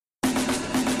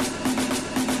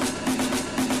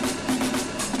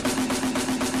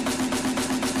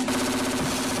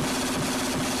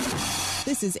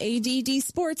This is ADD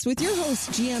Sports with your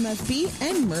hosts, GMFB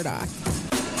and Murdoch.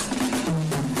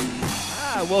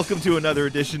 Welcome to another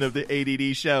edition of the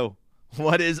ADD Show.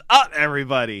 What is up,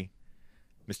 everybody?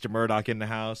 Mr. Murdoch in the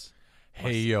house.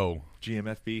 Hey, yo.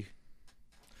 GMFB.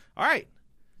 All right,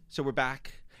 so we're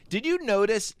back. Did you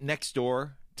notice next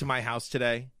door to my house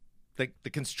today, the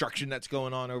construction that's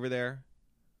going on over there?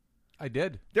 I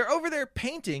did. They're over there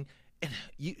painting, and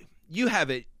you have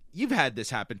it. You've had this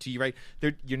happen to you, right?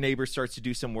 Your neighbor starts to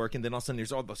do some work, and then all of a sudden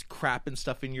there's all this crap and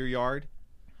stuff in your yard.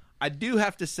 I do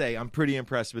have to say I'm pretty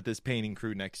impressed with this painting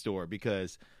crew next door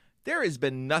because there has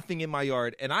been nothing in my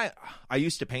yard. And I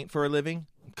used to paint for a living.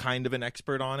 I'm kind of an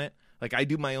expert on it. Like, I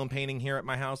do my own painting here at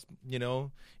my house, you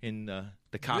know, in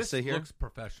the casa here. This looks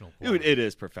professional. Dude, it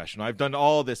is professional. I've done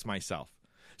all this myself.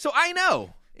 So I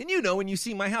know. And you know, when you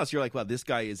see my house, you're like, wow, this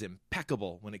guy is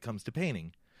impeccable when it comes to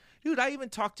painting. Dude, I even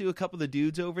talked to a couple of the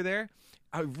dudes over there.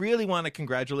 I really want to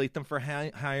congratulate them for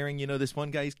hiring, you know, this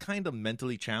one guy. He's kind of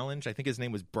mentally challenged. I think his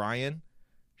name was Brian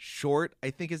Short,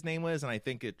 I think his name was. And I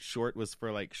think short was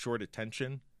for, like, short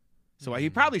attention. So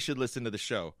he probably should listen to the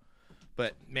show.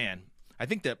 But, man, I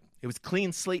think that it was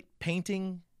clean slate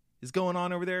painting is going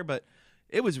on over there. But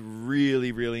it was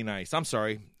really, really nice. I'm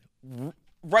sorry.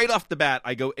 Right off the bat,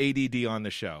 I go ADD on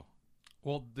the show.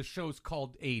 Well, the show's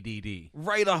called ADD.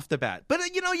 Right off the bat.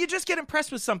 But, you know, you just get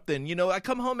impressed with something. You know, I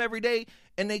come home every day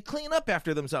and they clean up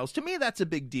after themselves. To me, that's a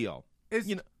big deal.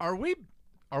 Are we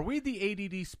the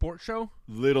ADD sports show?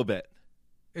 Little bit.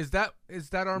 Is that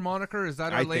our moniker? Is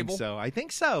that our label? I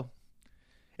think so.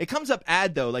 It comes up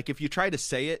ad, though. Like, if you try to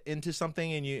say it into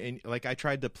something and like I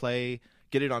tried to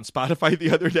get it on Spotify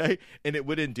the other day and it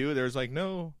wouldn't do it. There was like,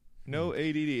 no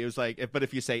ADD. It was like, but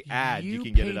if you say ad, you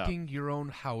can get it up. Painting your own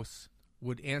house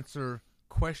would answer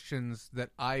questions that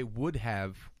I would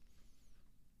have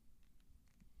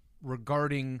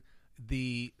regarding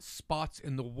the spots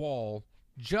in the wall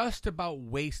just about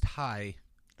waist high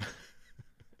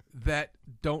that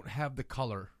don't have the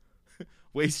color.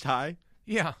 Waist high?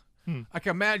 Yeah. I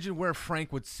can imagine where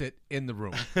Frank would sit in the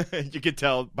room. You could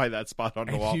tell by that spot on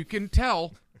the wall. You can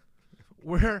tell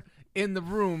where in the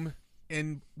room,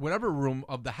 in whatever room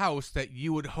of the house, that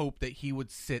you would hope that he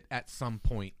would sit at some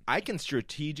point. I can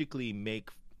strategically make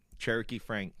Cherokee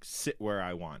Frank sit where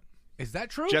I want. Is that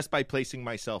true? Just by placing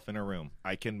myself in a room,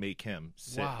 I can make him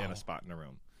sit in a spot in a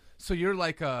room. So you're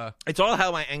like a... It's all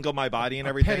how I angle my body and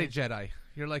everything. A petty Jedi.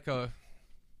 You're like a...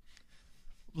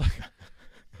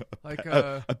 Like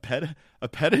a peta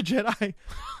Jedi?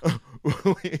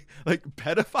 Like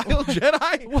pedophile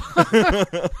Jedi?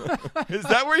 Is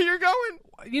that where you're going?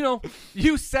 You know,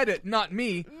 you said it, not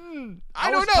me. I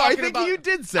don't know. I think you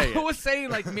did say it. I was saying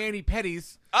like mani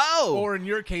pedis. Oh. Or in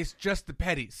your case, just the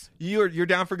petties. You're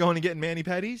down for going and getting mani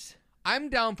pedis? I'm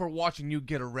down for watching you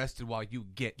get arrested while you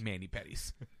get mani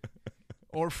pedis.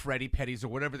 Or Freddy Petties or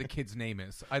whatever the kid's name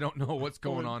is. I don't know what's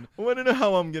going on. I want to know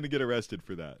how I'm going to get arrested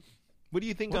for that. What do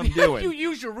you think I'm doing? You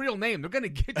use your real name. They're going to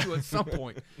get you at some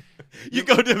point. You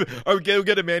go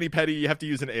get a mani-pedi, you have to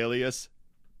use an alias.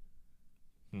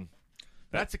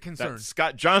 That's a concern.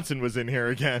 Scott Johnson was in here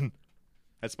again.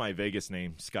 That's my Vegas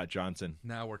name, Scott Johnson.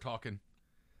 Now we're talking.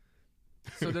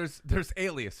 So there's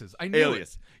aliases. I knew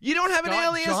alias. It. You don't have Scott an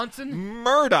alias? Johnson?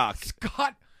 Murdoch.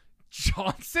 Scott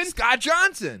Johnson? Scott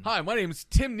Johnson. Hi, my name is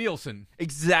Tim Nielsen.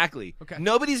 Exactly. Okay.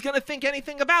 Nobody's going to think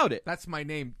anything about it. That's my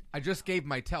name. I just gave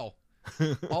my tell.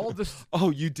 All this. Oh,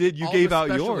 you did. You gave out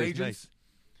yours. Agents, nice.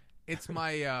 It's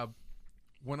my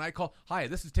when I call. Hi,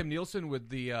 this is Tim Nielsen with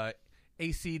the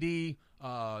ACD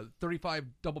 35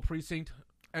 double precinct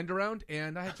end around,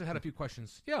 and I actually had a few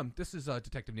questions. Yeah, this is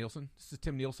Detective Nielsen. This is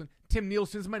Tim Nielsen. Tim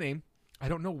Nielsen's my name. I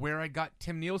don't know where I got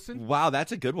Tim Nielsen. Wow,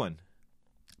 that's a good one.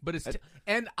 But it's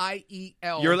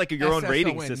Niel. You're like your own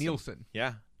rating system. Nielsen.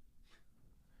 Yeah.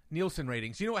 Nielsen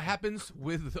ratings. You know what happens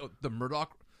with the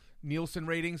Murdoch Nielsen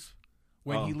ratings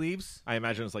when he leaves? I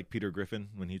imagine it's like Peter Griffin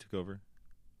when he took over.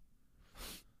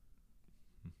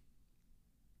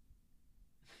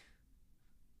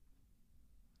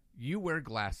 You wear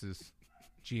glasses,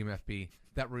 GMFB,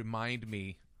 that remind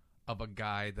me of a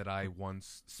guy that I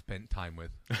once spent time with.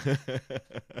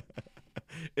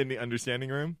 In the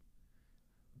understanding room?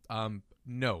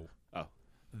 No. Oh.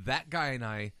 That guy and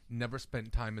I never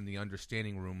spent time in the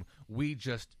understanding room.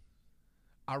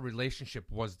 Our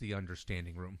relationship was the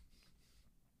understanding room.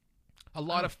 A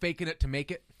lot of faking it to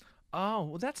make it. Oh,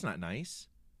 well, that's not nice.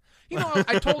 You know,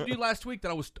 I told you last week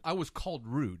that I was called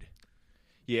rude.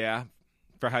 Yeah,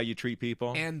 for how you treat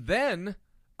people. And then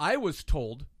I was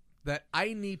told that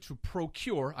I need to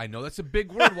procure, I know that's a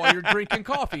big word while you're drinking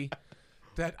coffee,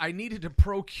 that I needed to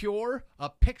procure a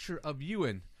picture of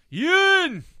Ewan.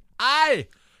 Ewan!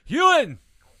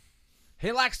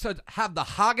 He likes to have the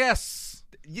haggis.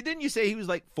 Didn't you say he was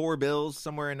like $4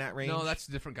 somewhere in that range? No, that's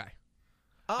a different guy.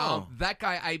 Oh. That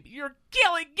guy, you're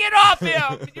killing. Get off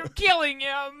him. You're killing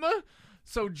him.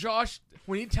 So Josh,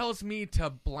 when he tells me to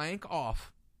blank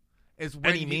off, is when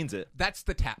and he means it. That's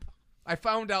the tap. I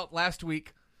found out last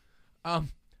week.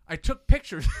 I took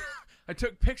pictures. I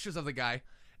took pictures of the guy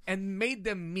and made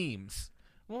them memes.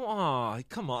 Oh,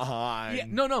 come on. Yeah,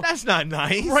 no. That's not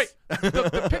nice. Right.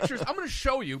 The pictures, I'm going to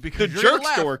show you because The you're jerk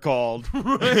store called.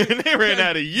 And they ran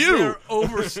out of you. They're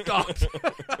overstocked.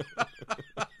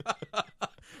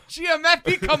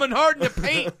 GMFB coming hard in the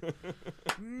paint.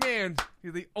 Man,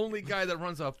 you're the only guy that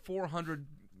runs a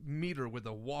 400-meter with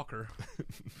a walker.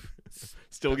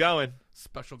 Still going.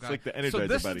 Special guy. It's like the Energizer So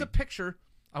this Buddy. is the picture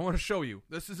I want to show you.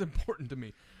 This is important to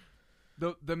me.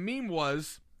 The meme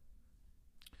was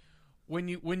when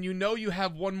you know you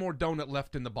have one more donut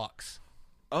left in the box.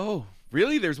 Oh,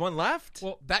 really? There's one left?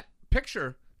 Well, that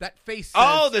picture, that face says,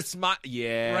 Oh, the smile.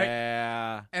 Yeah.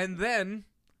 Right. And then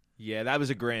Yeah, that was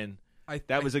a grin.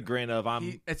 That was a grin of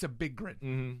it's a big grin.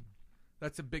 Mm-hmm.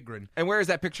 That's a big grin. And where is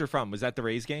that picture from? Was that the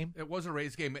Rays game? It was a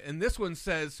Rays game. And this one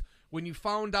says, when you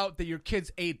found out that your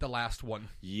kids ate the last one.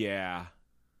 Yeah.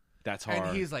 That's hard.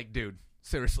 And he's like, dude,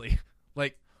 seriously.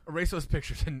 Like, erase those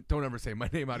pictures and don't ever say my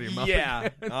name out of your mouth. Yeah.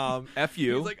 F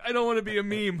you. He's like, I don't want to be a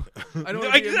meme. I don't No,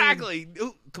 want to be exactly.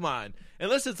 Ooh, come on.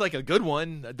 Unless it's like a good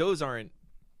one. Those aren't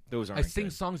I sing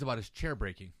good. songs about his chair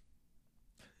breaking.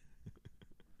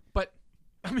 But,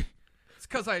 I mean, it's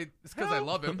because I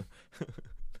love him.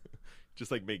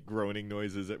 Just like make groaning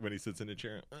noises when he sits in a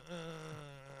chair.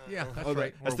 Yeah, that's Oh,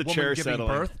 right. that's Or the a woman chair giving settling.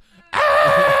 birth.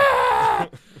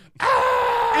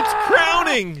 It's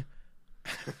crowning.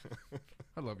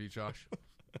 I love you, Josh.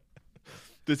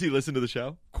 Does he listen to the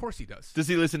show? Of course he does. Does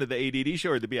he listen to the ADD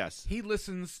show or the BS? He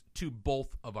listens to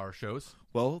both of our shows.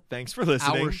 Well, thanks for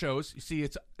listening. Our shows. You see,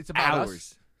 it's about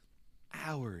us.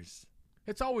 Hours.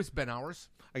 It's always been ours.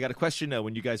 I got a question though.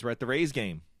 When you guys were at the Rays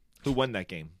game, who won that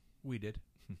game? We did.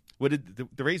 What did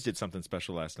the Rays did something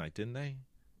special last night, didn't they?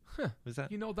 Huh. Was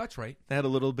that? You know, that's right. They had a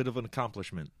little bit of an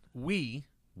accomplishment. We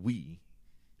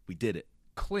did it.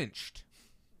 clinched.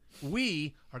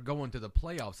 We are going to the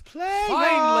playoffs.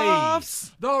 Playoffs!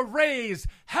 Finally, the Rays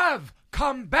have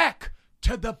come back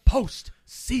to the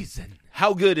postseason.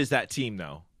 How good is that team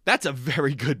though? That's a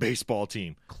very good baseball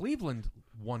team. Cleveland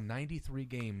won 93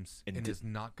 games and is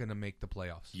not going to make the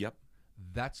playoffs. Yep.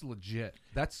 That's legit.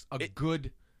 That's a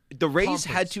good The Rays conference.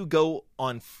 had to go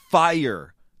on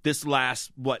fire this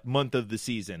last month of the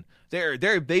season.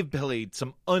 They've played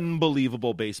some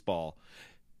unbelievable baseball.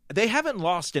 They haven't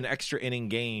lost an extra inning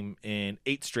game in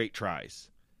 8 straight tries.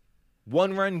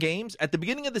 1-run games at the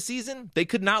beginning of the season, they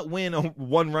could not win a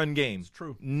 1-run game. It's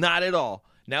true. Not at all.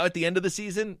 Now at the end of the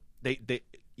season,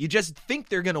 you just think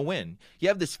they're going to win. You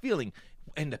have this feeling,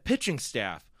 and the pitching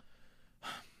staff,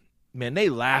 man, they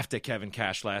laughed at Kevin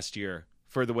Cash last year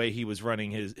for the way he was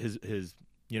running his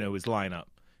lineup,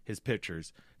 his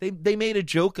pitchers. They made a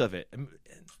joke of it.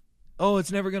 Oh,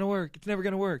 it's never going to work. It's never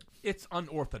going to work. It's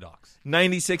unorthodox.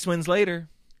 96 wins later.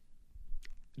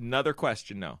 Another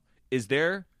question now. Is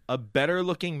there a better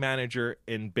looking manager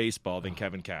in baseball than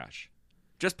Kevin Cash?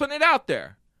 Just putting it out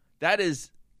there. That is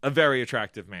a very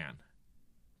attractive man.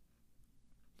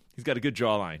 He's got a good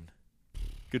jawline.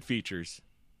 Good features.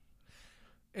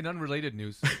 In unrelated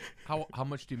news, how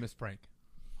much do you miss Frank?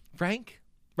 Frank?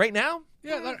 Right now?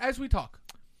 Yeah, as we talk.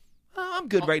 I'm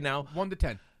good right now. 1 to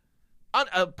 10.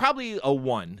 Probably a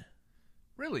 1.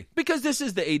 Really? Because this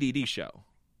is the ADD show.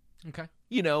 Okay.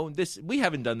 You know, we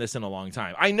haven't done this in a long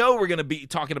time. I know we're going to be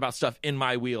talking about stuff in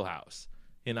my wheelhouse,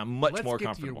 and I'm much more Let's get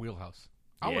comfortable. to your wheelhouse.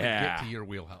 I want to get to your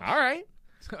wheelhouse. All right.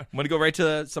 I'm going to go right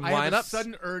to some I lineups. have a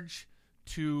sudden urge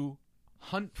to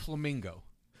hunt flamingo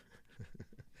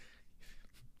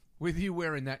with you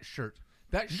wearing that shirt.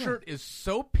 That shirt is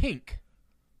so pink.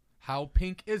 How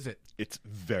pink is it? It's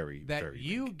very, That very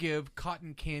you pink. give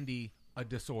cotton candy a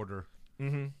disorder.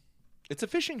 Mm-hmm. It's a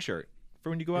fishing shirt for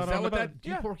when you go out Is that on what the boat. that? Do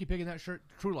you Porky Pig in that shirt?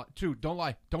 True. Don't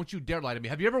lie. Don't you dare lie to me.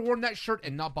 Have you ever worn that shirt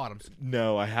and not bottoms?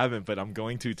 No, I haven't, but I'm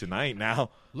going to tonight now.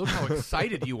 Look how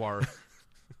excited you are.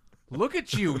 Look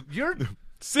at you. You're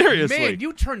Seriously. man.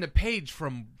 You turned the page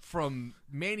from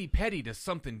Manny Petty to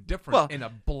something different in a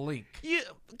blink.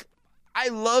 I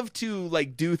love to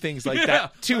do things like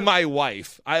that to my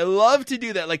wife. I love to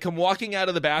do that. Like come walking out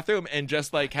of the bathroom and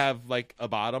just have a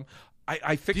bottom.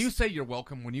 I fix. Do you say you're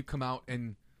welcome when you come out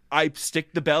and I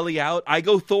stick the belly out. I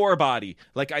go Thor body.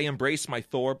 Like I embrace my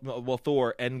Thor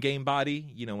Endgame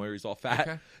body, where he's all fat.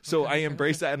 Okay. So Okay, I okay,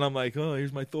 embrace that and I'm like, oh,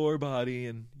 here's my Thor body.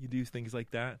 And you do things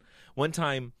like that. One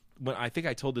time when I think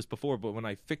I told this before, but when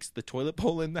I fixed the toilet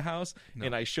bowl in the house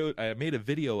and I made a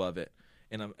video of it.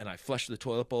 And I flush the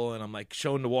toilet bowl, and I'm like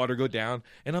showing the water go down,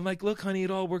 and I'm like, "Look, honey,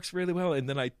 it all works really well." And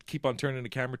then I keep on turning the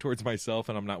camera towards myself,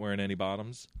 and I'm not wearing any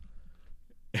bottoms.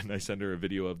 And I send her a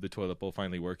video of the toilet bowl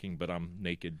finally working, but I'm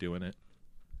naked doing it.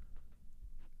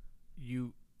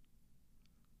 You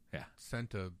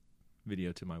sent a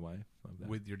video to my wife of that.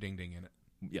 with your ding ding in it.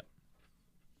 Yep.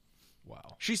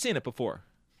 Wow. She's seen it before.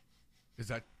 Is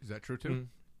that true too? Mm.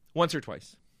 Once or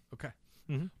twice. Okay.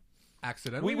 Mm-hmm.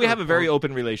 Accidentally. We have a very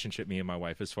open relationship, me and my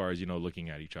wife, as far as looking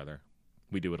at each other.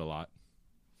 We do it a lot.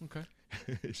 Okay.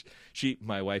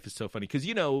 My wife is so funny because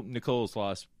Nicole's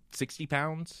lost 60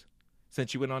 pounds since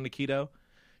she went on to keto.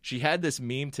 She had this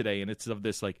meme today, and it's of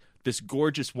this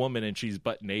gorgeous woman, and she's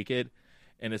butt naked.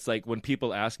 And it's like when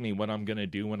people ask me what I'm gonna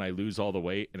do when I lose all the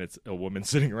weight, and it's a woman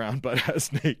sitting around butt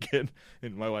ass naked,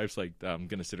 and my wife's like, "I'm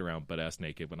gonna sit around butt ass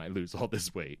naked when I lose all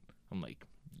this weight." I'm like,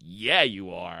 "Yeah,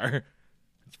 you are."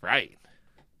 That's right.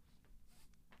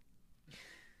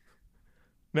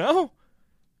 No?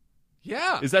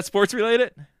 Yeah. Is that sports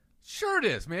related? Sure it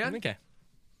is, man. Okay.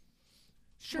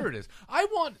 Sure it is. I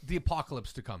want the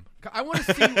apocalypse to come. I want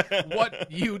to see what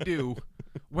you do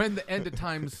when the end of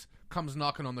times comes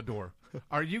knocking on the door.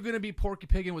 Are you going to be Porky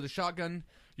Piggin with a shotgun?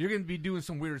 You're going to be doing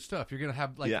some weird stuff. You're going to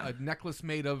have a necklace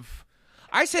made of...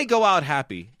 I say go out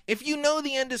happy. If you know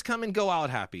the end is coming, go out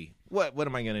happy. What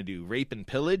am I going to do? Rape and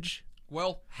pillage?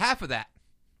 Well, half of that.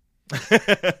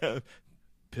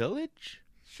 Pillage?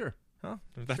 Sure. Huh?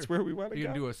 That's where we want to go. You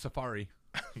can do a safari.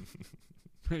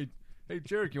 Hey,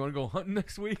 Jarek, you want to go hunting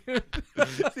next week?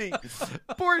 See,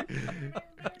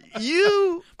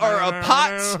 you are a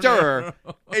pot stirrer,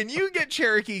 and you get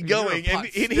Cherokee going, and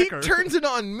he turns it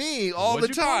on me all What'd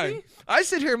the you call time. me? I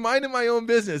sit here minding my own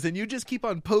business, and you just keep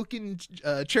on poking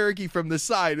Cherokee from the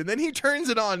side, and then he turns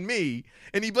it on me,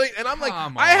 and and I'm like,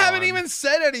 Come I haven't on. even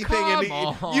said anything, and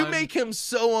Come you on. make him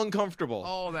so uncomfortable.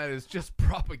 Oh, that is just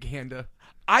propaganda.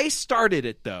 I started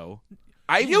it though.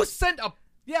 You sent a...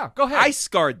 Yeah, go ahead. I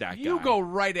scarred that guy. You go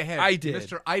right ahead. I did.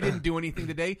 Mister, I didn't do anything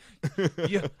today.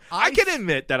 I can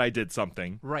admit that I did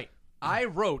something. Right. I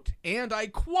wrote, and I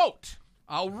quote,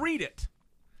 I'll read it.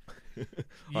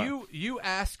 You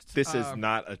asked... This is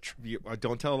not a...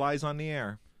 don't tell lies on the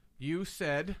air. You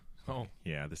said... Oh,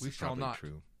 yeah, this we is shall probably not.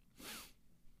 true.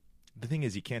 The thing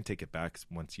is, you can't take it back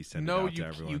once you send it out to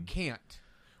everyone. No, you can't.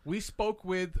 We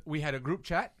had a group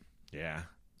chat. Yeah.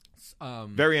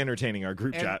 Um, Very entertaining, our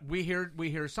group and chat. we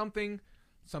hear something.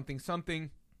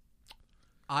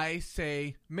 I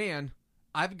say, man,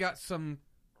 I've got some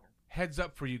heads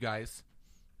up for you guys.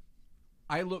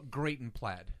 I look great in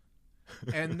plaid.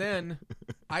 And then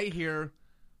I hear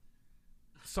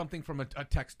something from a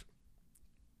text.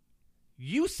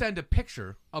 You send a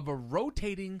picture of a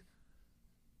rotating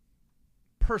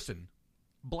person,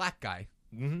 black guy,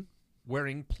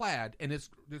 wearing plaid, and it's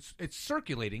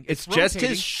circulating. It's just rotating.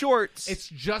 his shorts. It's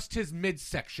just his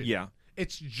midsection. Yeah.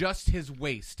 It's just his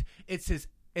waist. It's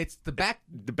the back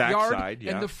yard side,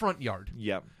 yeah. and the front yard.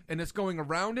 Yep. And it's going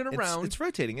around and around. It's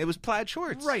rotating. It was plaid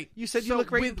shorts. Right. You said So you look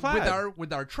great in plaid.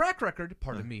 With our track record,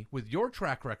 pardon me, with your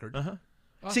track record.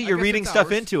 See, I you're guess reading it's stuff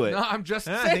ours. into it. No, I'm just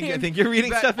I saying. think you're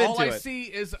reading that stuff into all I it. see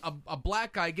is a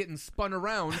black guy getting spun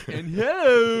around, and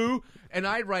hello, and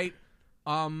I write,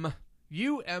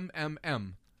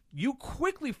 UMMM. You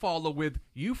quickly follow with,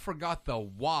 you forgot the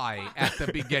Y at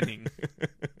the beginning.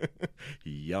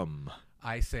 Yum.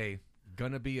 I say,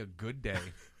 gonna be a good day.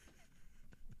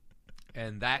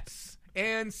 And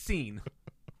scene.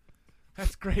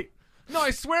 That's great. No,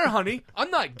 I swear, honey, I'm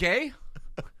not gay.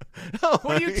 What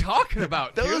are you talking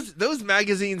about, dude? Those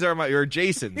magazines are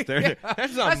Jason's. That's not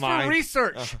That's mine. for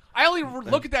research. I only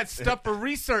look at that stuff for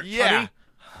research, honey.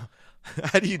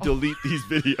 How do you delete these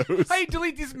videos? How do you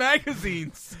delete these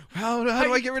magazines? How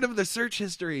do I get rid of the search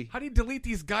history? How do you delete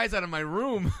these guys out of my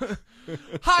room?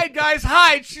 Hide, guys,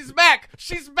 hide. She's back.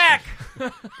 She's back.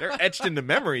 They're etched into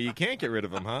memory. You can't get rid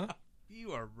of them, huh?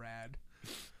 You are rad.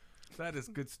 That is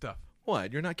good stuff.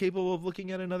 What? You're not capable of looking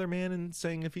at another man and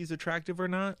saying if he's attractive or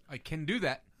not? I can do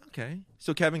that. Okay.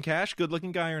 So Kevin Cash,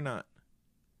 good-looking guy or not?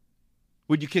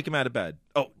 Would you kick him out of bed?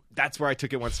 Oh, that's where I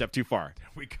took it one step too far. There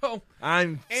we go.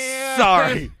 I'm And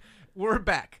sorry. We're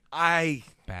back. I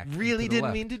Back really and to the didn't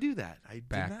left. mean to do that. I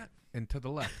Back did not. and to the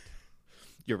left.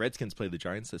 Your Redskins play the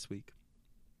Giants this week.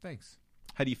 Thanks.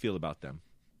 How do you feel about them?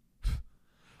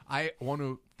 I want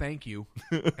to thank you,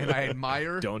 and I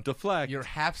admire Don't deflect. your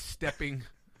half-stepping,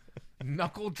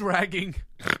 knuckle-dragging,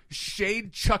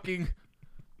 shade-chucking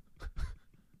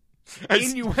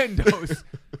innuendos.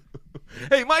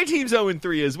 Hey, my team's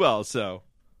 0-3 as well, so.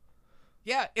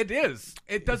 Yeah, it is.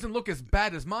 It doesn't look as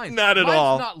bad as mine. Not at Mine's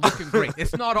all. not looking great.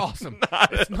 It's not awesome.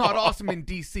 It's not awesome in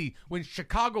D.C. When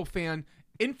Chicago fan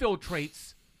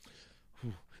infiltrates.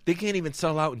 They can't even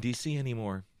sell out in D.C.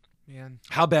 anymore. Man,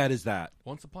 How bad is that?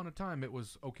 once upon a time, it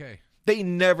was okay. They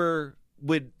never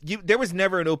would. There was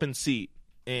never an open seat.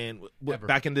 And Ever.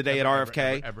 back in the day Ever, at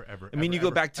RFK, ever, I mean, you ever,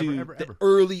 go back to ever, the ever.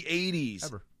 early 80s.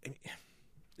 Ever.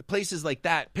 Places like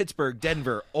that, Pittsburgh,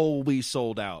 Denver, always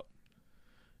sold out.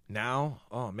 Now,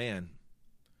 oh, man.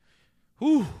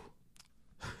 Whew.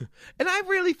 And I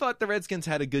really thought the Redskins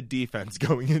had a good defense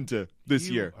going into this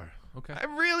year. Okay. I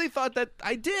really thought that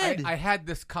I did. I had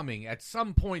this coming. At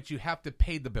some point, you have to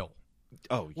pay the bill.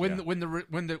 oh, When yeah.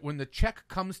 when the check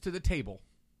comes to the table,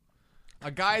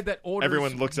 a guy that orders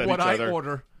Everyone looks at what each I other.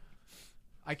 order,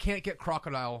 I can't get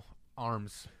crocodile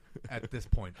arms at this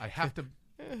point. I have to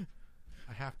pay.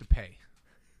 I have to pay.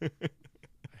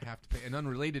 In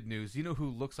unrelated news, you know who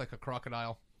looks like a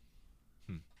crocodile?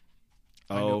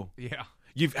 I know- Oh, yeah.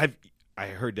 I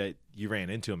heard that you ran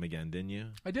into him again, didn't you?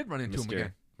 I did run into him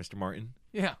again. Mr. Martin?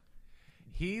 Yeah.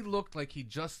 He looked like he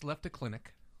just left a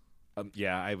clinic,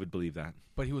 Yeah, I would believe that.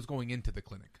 but he was going into the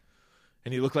clinic.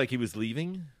 And he looked like he was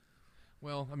leaving?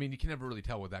 Well, I mean, you can never really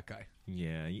tell with that guy.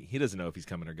 Yeah, he doesn't know if he's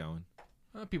coming or going.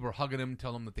 People are hugging him,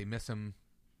 telling him that they miss him.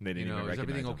 And they didn't You know, even is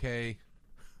recognize everything him. okay?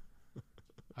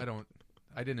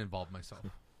 I didn't involve myself.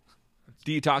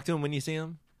 Do you talk to him when you see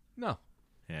him? No,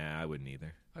 Yeah, I wouldn't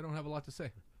either. I don't have a lot to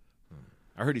say.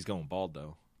 I heard he's going bald,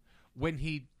 though. When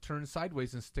he turns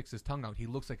sideways and sticks his tongue out, he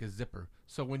looks like a zipper.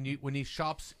 So when he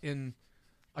shops in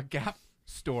a Gap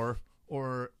store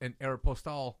or an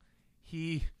Aeropostale,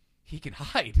 he can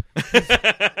hide.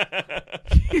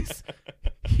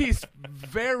 He's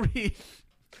very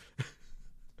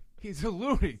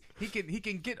alluring. He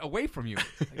can get away from you.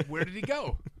 Like, where did he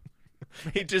go?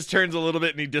 He just turns a little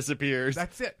bit and he disappears.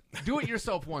 That's it. Do it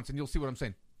yourself once, and you'll see what I'm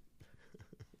saying.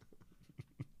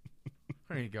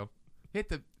 There you go. You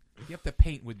have to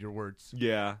paint with your words.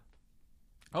 Yeah.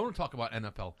 I want to talk about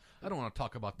NFL. I don't want to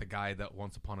talk about the guy that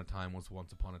once upon a time was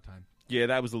once upon a time. Yeah,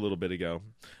 that was a little bit ago.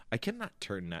 I cannot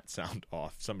turn that sound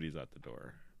off. Somebody's at the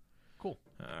door. Cool.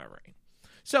 All right.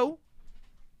 So,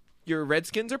 your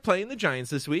Redskins are playing the Giants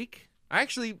this week. I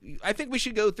think we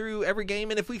should go through every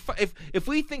game, and if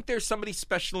we think there's somebody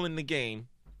special in the game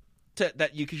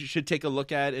that you should take a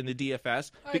look at in the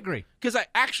DFS. I agree. Because I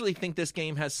actually think this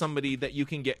game has somebody that you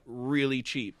can get really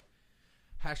cheap.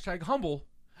 Hashtag humble.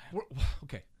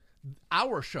 Okay.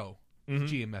 Our show,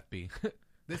 GMFB.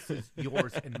 This is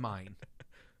yours and mine.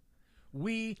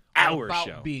 We are Our about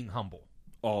show. being humble.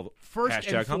 First First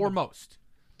and foremost,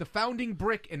 the founding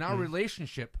brick in our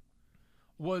relationship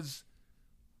was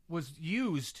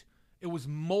used. It was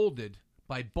molded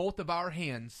by both of our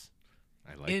hands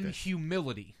I like in this.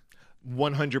 humility,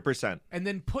 100%. and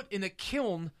then put in a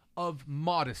kiln of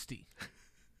modesty.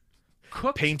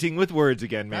 Cooked. Painting with words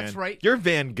again, man. That's right. You're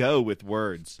Van Gogh with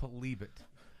words. Believe it.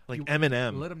 Like You-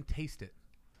 Eminem. Let them taste it.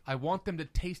 I want them to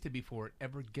taste it before it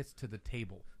ever gets to the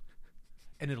table,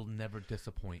 and it'll never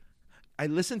disappoint. I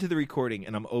listen to the recording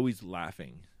and I'm always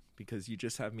laughing because you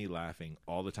just have me laughing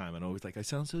all the time. And always like, I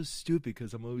sound so stupid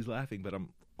because I'm always laughing, but I'm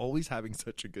always having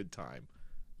such a good time.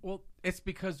 Well, it's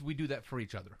because we do that for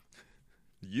each other.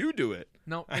 You do it.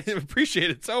 No, I appreciate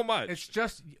it so much. it's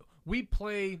just we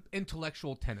play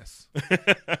intellectual tennis,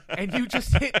 and you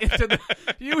just hit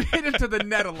into the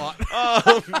net a lot.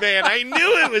 Oh, man. I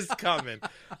knew it was coming.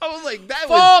 I was like, that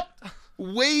Fault,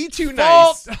 was way too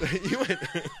Fault. nice. You went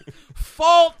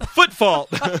fault. foot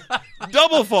fault.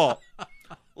 Double fault.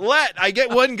 Let. I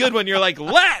get one good one. You're like,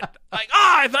 let. Like,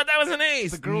 I thought that was an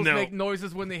ace. The girls no. make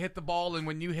noises when they hit the ball, and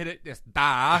when you hit it, it's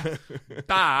da,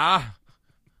 da,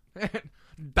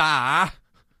 da,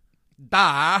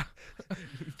 da,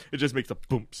 It just makes a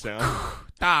boom sound.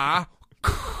 da,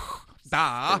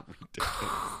 da,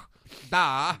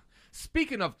 da.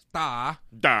 Speaking of da,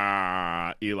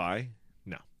 Da, Eli.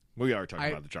 No. We are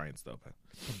talking about the Giants, though. But.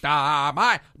 da,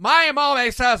 my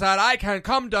mommy says that I can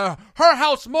come to her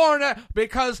house more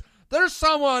because there's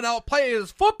someone out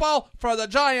plays football for the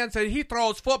Giants and he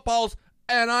throws footballs,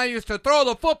 and I used to throw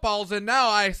the footballs, and now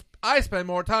I spend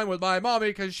more time with my mommy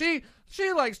because she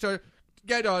likes to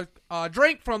get a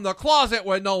drink from the closet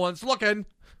when no one's looking.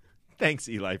 Thanks,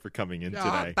 Eli, for coming in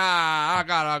today. I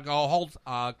gotta go hold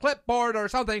a clipboard or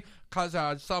something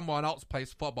because someone else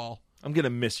plays football. I'm going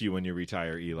to miss you when you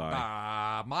retire, Eli.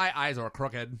 My eyes are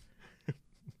crooked.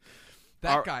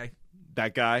 That guy,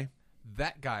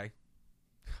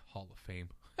 Hall of Fame.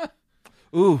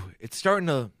 Ooh, it's starting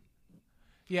to...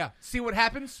 Yeah. See what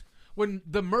happens? When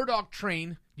the Murdoch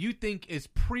train you think is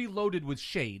preloaded with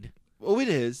shade Oh, it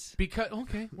is. Because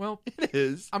well, It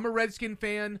is. I'm a Redskin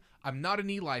fan. I'm not an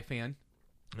Eli fan,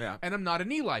 Yeah. and I'm not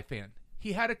an Eli fan.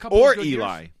 He had a couple Or of good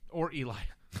Eli. years. Or Eli.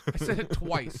 I said it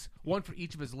twice. One for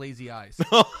each of his lazy eyes. He's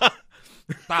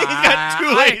got two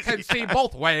I lazy can see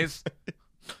both ways.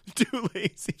 Too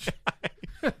lazy.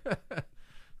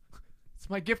 It's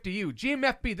my gift to you.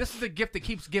 GMFB, this is the gift that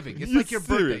keeps giving. It's You're like your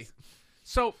serious. birthday.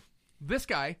 So, this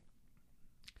guy,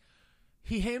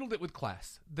 he handled it with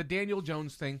class. The Daniel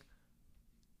Jones thing.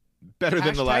 Better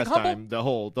than the Hashtag last humble. time. The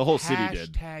whole city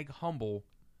did. Hashtag humble.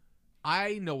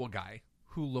 I know a guy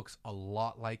who looks a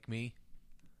lot like me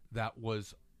that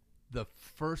was the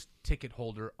first ticket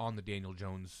holder on the Daniel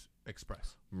Jones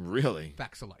Express. Really?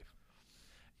 Facts of life.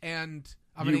 And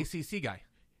I'm an ACC guy.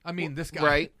 I mean, this guy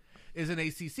Right. is an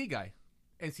ACC guy.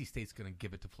 NC State's going to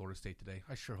give it to Florida State today.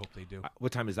 I sure hope they do.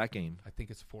 What time is that game? I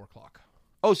think it's 4 o'clock.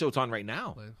 Oh, so it's on right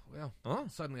now. Well, Oh.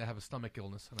 suddenly I have a stomach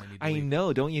illness and I need to I leave.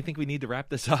 know. Don't you think we need to wrap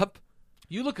this up?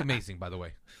 You look amazing, by the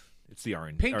way. It's the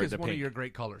orange. Pink or is the one pink. of your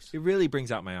great colors. It really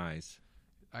brings out my eyes.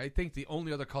 I think the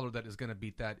only other color that is going to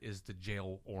beat that is the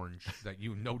jail orange that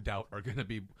you no doubt are going to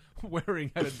be wearing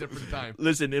at a different time.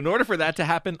 Listen, in order for that to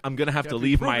happen, I'm going to have You to have to be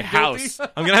leave my proven guilty. house.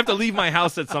 I'm going to have to leave my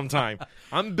house at some time.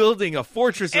 I'm building a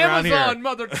fortress around Amazon, here.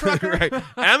 mother trucker. Right.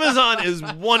 Amazon is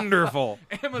wonderful.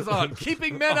 Amazon,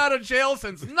 keeping men out of jail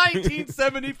since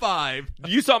 1975.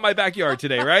 You saw my backyard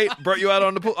today, right? Brought you out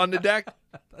on the deck.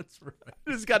 That's right.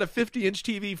 Just got a 50-inch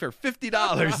TV for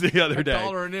 $50 the other day.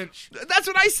 $1 an inch. That's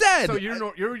what I said. So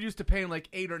you're used to paying like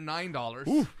 $8 or $9.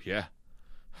 Ooh, yeah.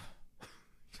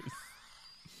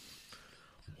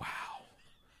 Wow.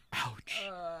 Ouch.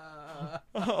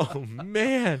 Oh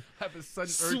man. Have a sudden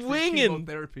urge for Swinging.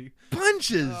 chemotherapy.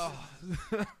 Punches.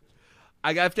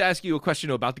 I have to ask you a question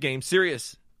about the game.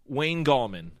 Serious. Wayne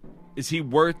Gallman. Is he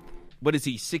worth, what is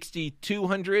he,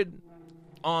 6,200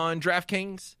 on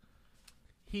DraftKings?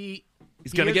 He's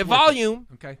going to get volume.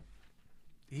 Okay.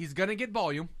 He's going to get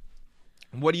volume.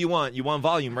 What do you want? You want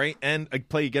volume, right? And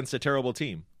play against a terrible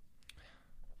team.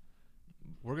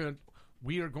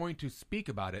 We are going to speak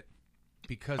about it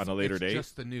because On a later it's date?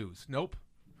 just the news. Nope.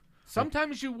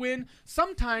 Sometimes you win.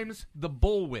 Sometimes the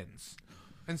bull wins.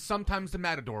 And sometimes the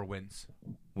matador wins.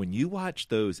 When you watch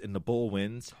those and the bull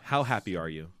wins, how happy are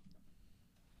you?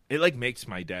 It like makes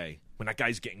my day when that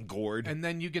guy's getting gored. And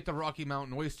then you get the Rocky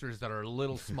Mountain oysters that are a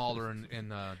little smaller in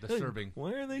the serving.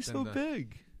 Why are they so the-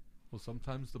 big? Well,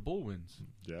 sometimes the bull wins.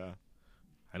 Yeah.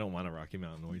 I don't want a Rocky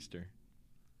Mountain oyster.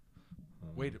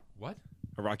 Wait, what?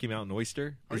 A Rocky Mountain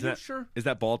oyster? Are Is you that, sure? Is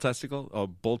that bull testicle? Oh,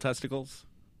 bull testicles?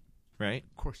 Right?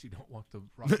 Of course you don't want the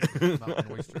Rocky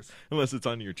Mountain oysters. Unless it's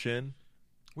on your chin.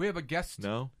 We have a guest.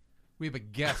 No? We have a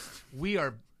guest. We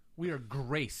are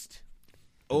graced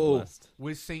Oh,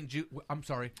 with St. Jude. I'm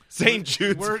sorry. St.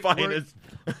 Jude's finest.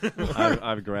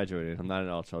 I've graduated. I'm not in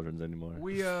all children's anymore.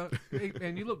 We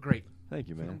and you look great. Thank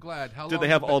you, I'm man. glad. How Do long they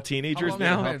has have it all been? teenagers How long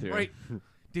now? has it been? Up Right.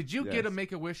 Did you get Yes. a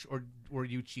Make-A-Wish or were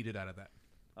you cheated out of that?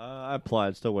 I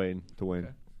applied. Still waiting to win.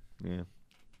 Okay. Yeah.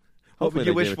 What would they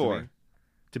you wish gave it to for? me.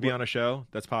 To be on a show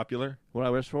that's popular? What I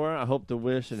wish for? I hope to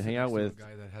wish and hang out Next to a with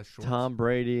guy that has shorts. Tom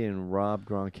Brady and Rob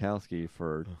Gronkowski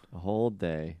for a whole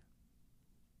day.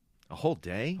 A whole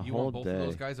day? You whole want both day. of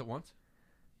those guys at once?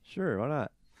 Sure, why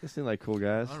not? They seem like cool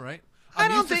guys. All right. I I'm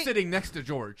don't used to think- sitting next to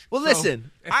George. Well, so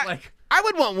listen. it's like I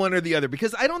would want one or the other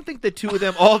because I don't think the two of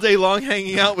them all day long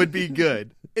hanging out would be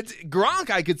good. It's Gronk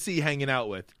I could see hanging out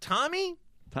with. Tommy?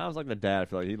 Tom's like the dad. I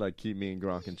feel like he'd like keep me and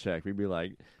Gronk in check. We'd be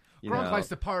like, you Gronk know, likes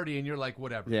to party, and you're like,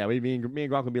 whatever. yeah, me and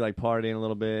Gronk would be like partying a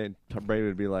little bit. Tom Brady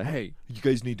would be like, hey, You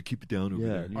guys need to keep it down over Yeah.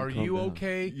 there. Are Calm you down.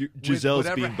 okay? Giselle's with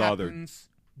whatever being bothered. happens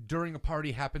during a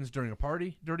party happens during a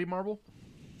party. Dirty Marble.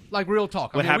 Like real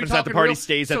talk. What I mean, are we happens at the talking party real?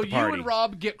 stays at so the party. you and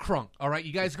Rob get crunk. All right,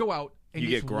 you guys go out and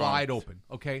You it's get gronked. wide open.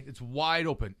 Okay, it's wide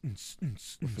open. Set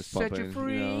you bumping,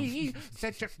 free.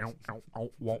 Set you.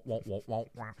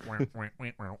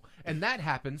 And that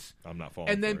happens. I'm not falling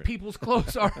And then for it. people's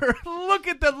clothes are look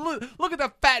at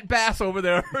the fat bass over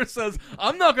there who says,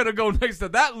 I'm not gonna go next to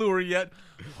that lure yet.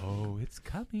 Oh, it's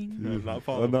coming. I'm not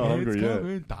falling I'm not for it. hungry It's yet.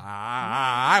 coming.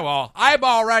 I'm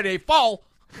already full.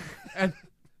 And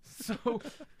so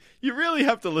You really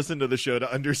have to listen to the show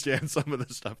to understand some of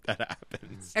the stuff that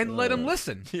happens. and let them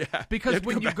listen. Yeah. Because have to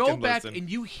when you go back listen. and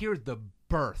you hear the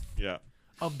birth Yeah.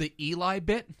 of the Eli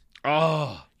bit,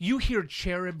 Oh. you hear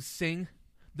cherubs sing.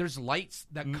 There's lights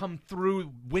that come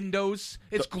through windows.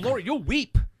 It's glory. You'll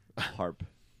weep. harp.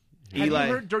 Have Eli.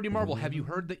 you heard Dirty Marble? Have you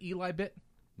heard the Eli bit?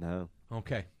 No.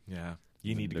 Okay. Yeah.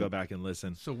 You need to go back and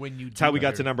listen. So when you That's how we got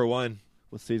hear- to number one.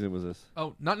 What season was this?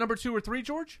 Oh, not number 2 or 3,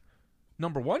 George?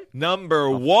 Number one? Number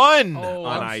one Oh,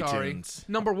 on I'm sorry. iTunes.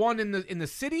 Number one in the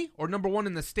city or number one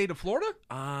in the state of Florida?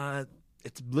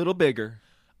 It's a little bigger.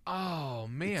 Oh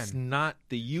man. It's not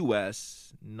the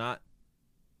U.S., not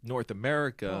North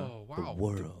America. Oh wow.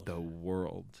 The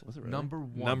world. Was it really? Number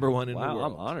one. Number one in the Wow,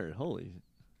 world. I'm honored. Holy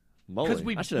moly. Because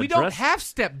we I should've don't dressed- have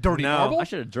step dirty No. marble. I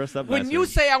should have dressed up When last you week.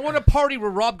 say I want to party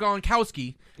with Rob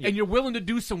Gronkowski and you're willing to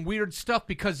do some weird stuff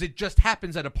because it just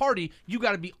happens at a party, you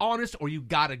got to be honest or you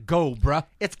got to go, bruh.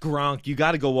 It's Gronk. You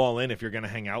got to go all in if you're going to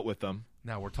hang out with them.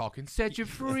 Now we're talking set you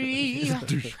free.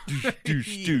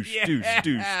 Douche,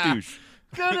 douche.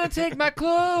 Gonna take my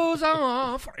clothes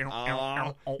off.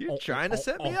 You're trying to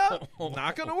set me up.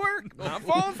 Not going to work. Not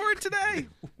falling for it today.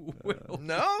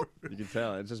 No? You can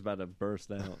tell it's just about to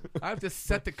burst out. I have to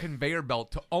set the conveyor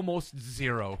belt to almost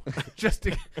 0 just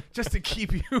to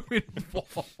keep you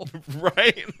involved.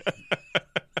 Right?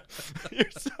 You're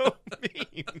so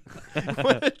mean.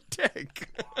 What a dick.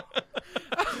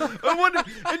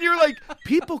 And you're like,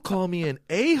 people call me an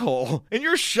a-hole, and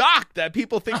you're shocked that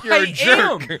people think you're a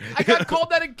jerk. Am. I got called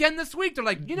that again this week. They're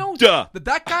like, Duh.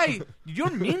 that guy, you're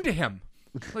mean to him.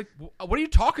 Like, what are you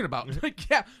talking about? Like,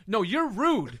 yeah, no, you're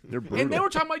rude. You're brutal. And they were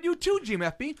talking about you too,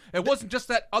 GMFB. It wasn't just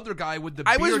that other guy with the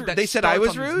I beard was- that they said I starts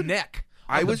was on his rude? neck.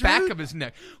 I On was the back rude? of his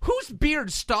neck. Whose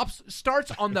beard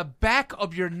starts on the back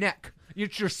of your neck?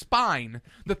 It's your spine.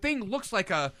 The thing looks like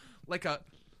a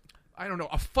I don't know,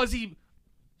 a fuzzy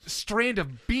strand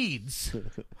of beads.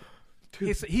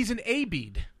 He's an A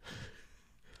bead.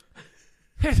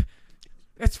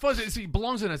 It's fuzzy. He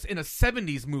belongs in a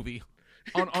 70s movie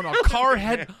on a car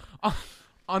head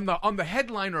on the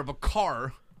headliner of a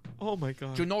car. Oh, my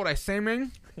God. Do you know what I say,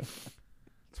 man?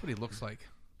 That's what he looks like.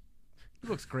 He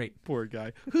looks great. Poor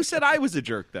guy. Who said I was a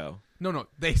jerk, though? No,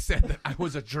 they said that I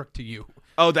was a jerk to you.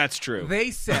 Oh, that's true. They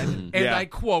said, and Yeah. I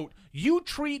quote, "You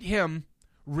treat him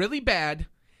really bad.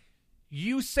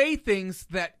 You say things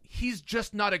that he's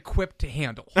just not equipped to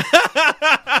handle."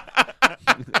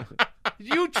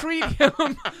 You treat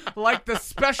him like the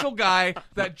special guy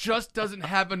that just doesn't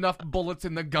have enough bullets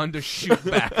in the gun to shoot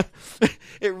back.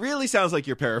 It really sounds like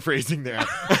you're paraphrasing there.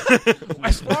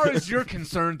 As far as you're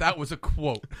concerned, that was a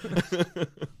quote.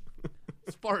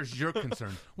 As far as you're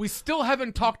concerned. We still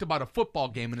haven't talked about a football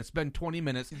game, and it's been 20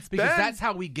 minutes because been- that's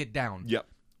how we get down. Yep.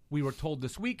 We were told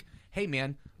this week, hey,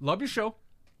 man, love your show.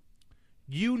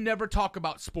 You never talk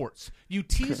about sports. You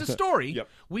tease a story. Yep.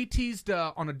 We teased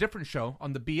on a different show,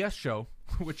 on the BS show,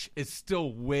 which is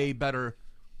still way better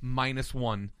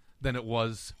 -1 than it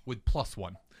was with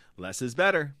 +1. Less is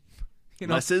better. You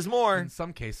know, Less is more. in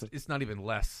some cases, it's not even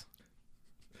less.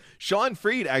 Sean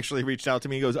Freed actually reached out to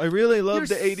me. He goes, I really love Your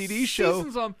the ADD show.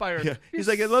 Season's on fire. Yeah. He's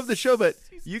Your like, I love the show, but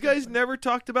season's you on guys fire. never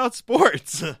talked about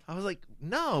sports. I was like,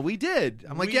 no, we did.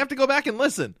 I'm like, We- you have to go back and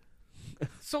listen.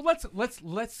 So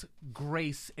let's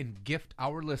grace and gift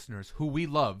our listeners who we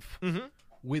love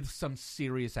with some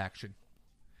serious action.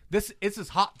 This is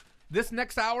hot. This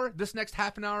next hour, this next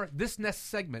half an hour, this next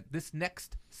segment. The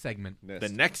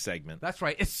next segment. That's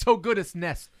right. It's so good. It's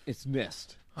Nest. It's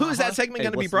Nest. Who is that segment Hey,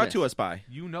 going to be what's brought to next? us by?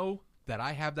 You know that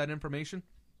I have that information.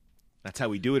 That's how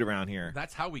we do it around here.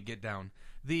 That's how we get down.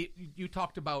 You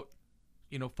talked about,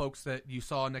 folks that you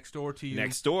saw next door to you.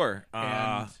 Next door.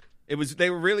 And- They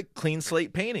were really clean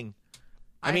slate painting.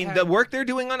 I mean, had- the work they're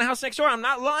doing on the house next door, I'm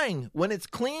not lying. When it's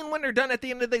clean, when they're done at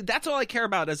the end of the day, that's all I care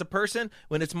about as a person.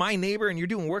 When it's my neighbor and you're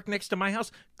doing work next to my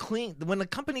house, clean. When the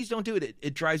companies don't do it,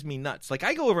 it drives me nuts. Like,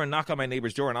 I go over and knock on my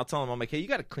neighbor's door, and I'll tell them, I'm like, hey, you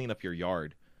got to clean up your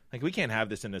yard. Like, we can't have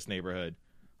this in this neighborhood.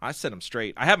 I set them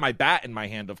straight. I have my bat in my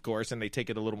hand, of course, and they take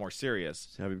it a little more serious.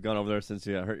 So have you gone over there since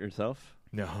you hurt yourself?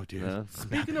 No, dude. No?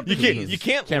 Speaking of You bees,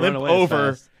 can't Can't limp run away as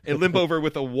over fast. and limp over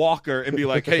with a walker and be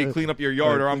like, hey, clean up your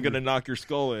yard or I'm going to knock your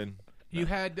skull in. You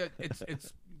had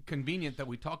it's convenient that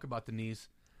we talk about the knees.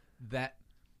 That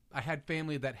I had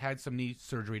family that had some knee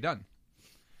surgery done.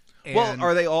 Well, And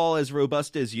are they all as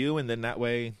robust as you? And then that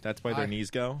way, that's why their I-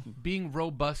 knees go? being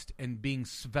robust and being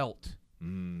svelte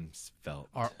Svelte.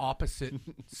 are opposite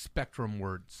spectrum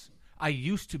words. I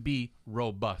used to be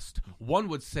robust. One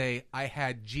would say I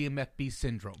had GMFB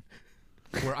syndrome,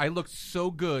 where I looked so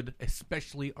good,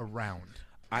 especially around.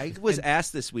 I was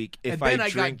asked this week if And then I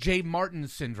drink. got Jay Martin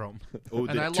syndrome, Oh,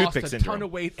 and the I lost toothpick a syndrome. ton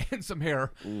of weight and some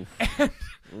hair.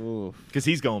 Ooh. Because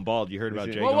he's going bald. You heard about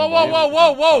Whoa, Jay Whoa, going whoa, bald?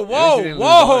 whoa, whoa, whoa, At least he whoa, didn't lose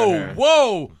all that whoa, hair.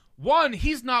 whoa! One,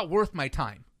 he's not worth my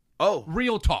time. Oh,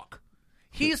 Real talk.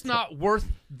 He's not worth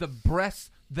the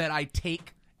breaths that I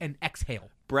take and exhale.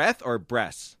 breath or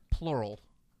breasts? Plural.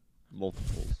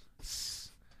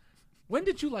 Multiples. When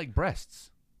did you like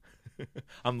breasts?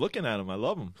 I'm looking at them. I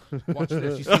love them. Watch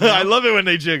this. You see I love it when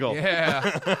they jiggle. Yeah.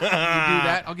 You do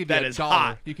that, I'll give you That a is $1.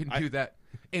 hot. You can do that.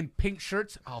 In pink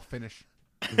shirts, I'll finish.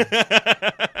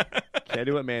 Can't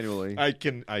do it manually. I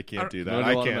can't do that. No,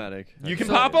 I can't. automatic. You can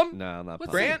So- pop them? No, I'm not Let's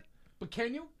popping. Grant? But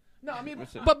can you? No, I mean,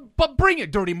 What's it? but bring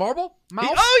it, Dirty Marble. Mouse.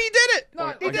 Oh, he did it. No,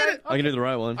 he okay, did it. I can do the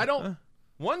right one. I don't.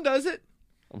 One does it.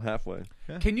 I'm halfway.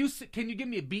 Can you give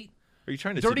me a beat? Are you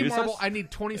trying to Dirty seduce Marble. us? I need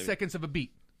 20 seconds of a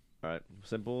beat. All right.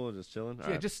 Simple, just chilling. All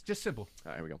Yeah, right. just simple.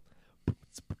 All right, here we go.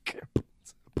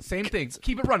 Same thing.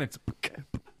 Keep it running.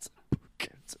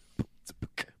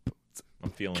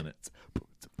 I'm feeling it.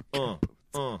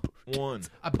 One.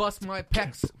 I bust my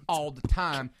pecs all the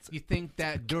time. You think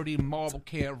that Dirty Marble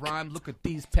can't rhyme? Look at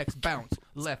these pecs bounce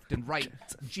left and right.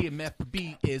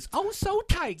 GMFB is oh so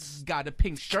tight. Got a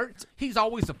pink shirt. He's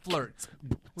always a flirt.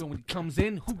 When he comes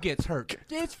in, who gets hurt?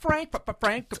 It's Frank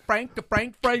Cherokee. Frank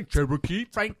Cherokee.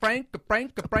 Frank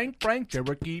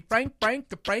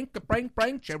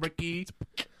Cherokee.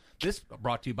 This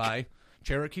brought to you by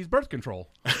Cherokee's Birth Control.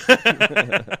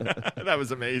 That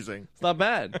was amazing. It's not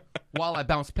bad. While I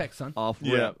bounce pecs, son. Off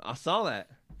Yeah. rip. I saw that.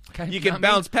 Okay? You know can what I mean?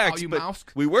 bounce Oh, pecs, you but mouse.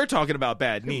 we were talking about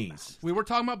bad knees. We were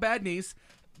talking about bad knees.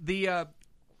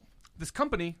 This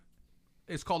company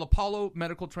is called Apollo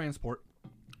Medical Transport.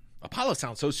 Apollo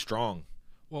sounds so strong.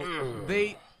 Well,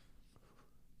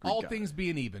 all things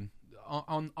being even,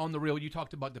 on the real, you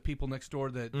talked about the people next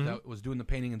door that was doing the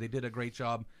painting, and they did a great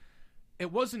job. It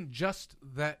wasn't just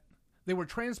that they were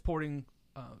transporting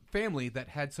family that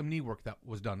had some knee work that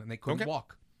was done, and they couldn't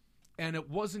walk. And it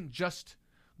wasn't just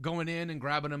going in and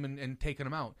grabbing them and taking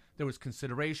them out. There was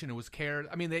consideration. It was care.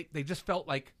 I mean, they just felt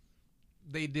like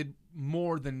they did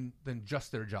more than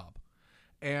just their job.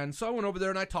 And so I went over there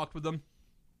and I talked with them.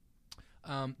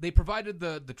 They provided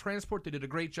the transport. They did a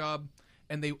great job.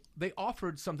 And they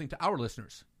offered something to our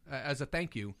listeners as a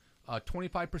thank you,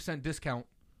 25% discount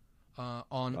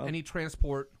on any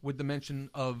transport with the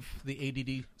mention of the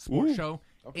ADD Sports Show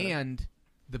and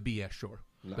the BS Show.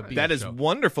 The BS That is show.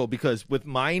 wonderful because with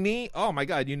my knee, oh my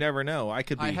God, you never know. I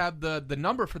could be. I have the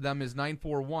number for them is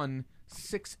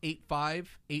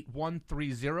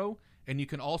 941-685-8130, and you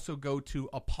can also go to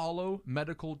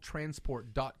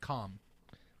apollomedicaltransport.com.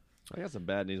 I got some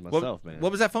bad news myself, man.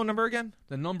 What was that phone number again?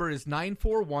 The number is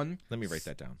 941 Let me write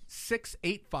that down.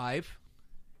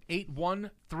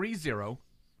 685-8130.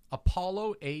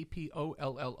 Apollo,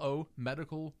 APOLLO,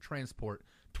 Medical Transport.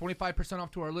 25%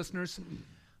 off to our listeners.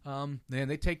 Man,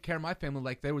 they take care of my family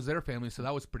like they was their family, so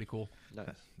that was pretty cool. Nice.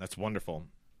 That's wonderful.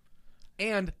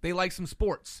 And they like some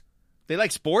sports. They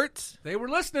like sports? They were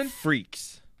listening.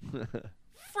 Freaks.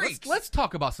 Freaks. Let's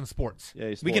talk about some sports.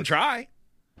 Yeah, We can try.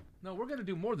 No, we're going to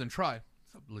do more than try.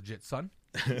 What's up, legit, son?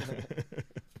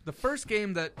 The first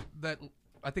game that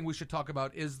I think we should talk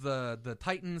about is the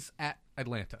Titans at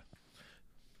Atlanta.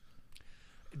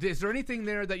 Is there anything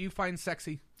there that you find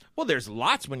sexy? Well, there's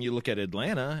lots when you look at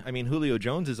Atlanta. I mean, Julio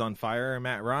Jones is on fire.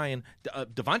 Matt Ryan.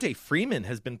 Devontae Freeman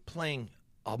has been playing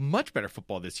a much better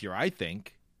football this year, I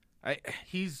think.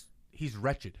 He's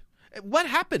wretched. What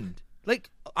happened? Like,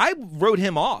 I wrote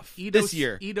him off this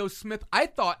year. Edo Smith. I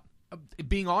thought,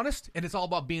 being honest, and it's all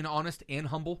about being honest and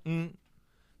humble,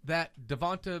 that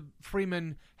Devonta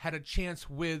Freeman had a chance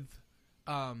with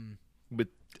With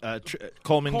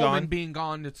Coleman Coleman gone. being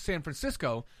gone to San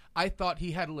Francisco. I thought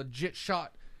he had a legit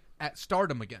shot at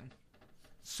stardom again.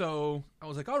 So I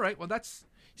was like, all right, well, that's...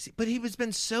 See, but he has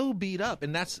been so beat up,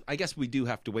 and that's. I guess we do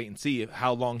have to wait and see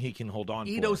how long he can hold on.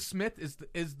 Edo for. Smith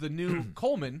is the new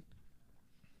Coleman,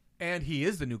 and he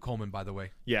is the new Coleman, by the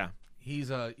way. Yeah,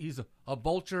 He's a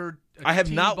vulture. I have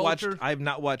team not vulture. watched. I have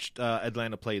not watched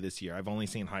Atlanta play this year. I've only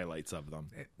seen highlights of them.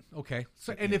 Okay,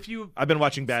 so and if you I've been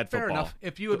watching bad fair football. enough,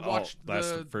 if you had watched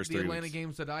the first the 3 Atlanta weeks.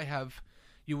 games that I have,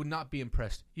 you would not be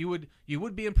impressed. You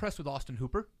would be impressed with Austin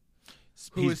Hooper,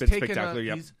 who He's has been taken spectacular.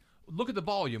 Yep. look at the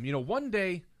volume. You know, one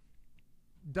day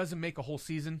doesn't make a whole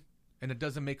season, and it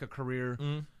doesn't make a career.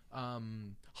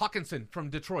 Hawkinson from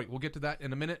Detroit, we'll get to that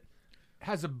in a minute,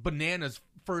 has a bananas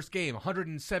first game,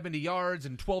 170 yards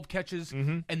and 12 catches,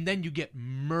 and then you get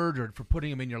murdered for putting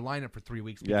him in your lineup for 3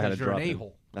 weeks Yeah, I had because to you're an drop him.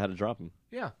 a-hole. I had to drop him.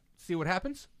 Yeah. See what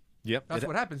happens? Yep, That's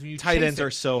what happens when you Tight chase ends it. are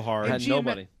so hard. I had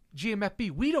nobody. GMFB,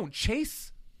 we don't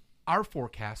chase our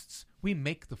forecasts. We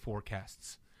make the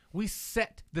forecasts. We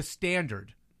set the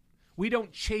standard. We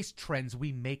don't chase trends.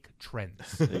 We make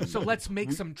trends. So let's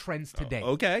make some trends today.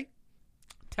 Okay.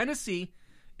 Tennessee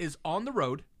is on the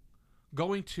road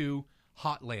going to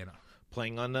Hotlanta.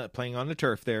 Playing on the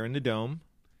turf there in the dome.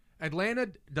 Atlanta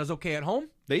does okay at home.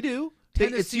 They do.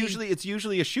 It's usually a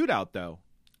shootout though.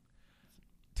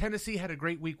 Tennessee had a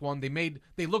great week one.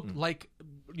 They looked like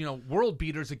world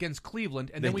beaters against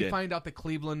Cleveland, and then They we did. find out that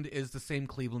Cleveland is the same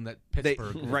Cleveland that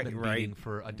Pittsburgh has right, been right. beating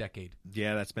for a decade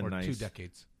Yeah, that's been or nice. 2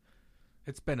 decades.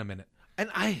 It's been a minute.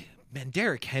 And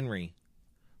Derrick Henry,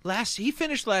 he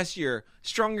finished last year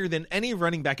stronger than any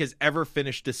running back has ever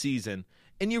finished a season.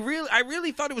 And I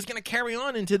really thought it was going to carry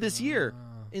on into this year.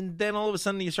 And then all of a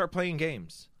sudden you start playing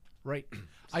games. Right.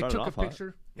 I Started took a off hot.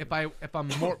 picture. If I'm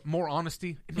more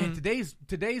honesty, man, today's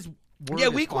word Yeah,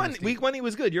 is week one honesty. he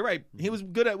was good. You're right. He was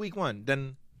good at week 1.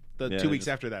 Then the Yeah, 2 weeks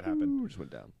just- after that happened. Just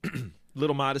went down.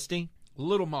 Little modesty.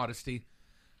 Little modesty.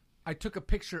 I took a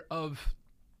picture of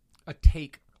a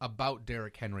take about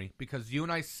Derrick Henry because you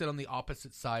and I sit on the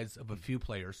opposite sides of a few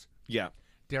players. Yeah.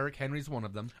 Derrick Henry's one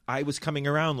of them. I was coming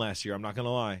around last year. I'm not going to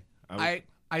lie. I'm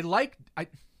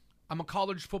a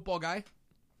college football guy.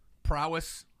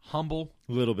 Prowess, humble,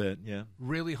 A little bit, yeah.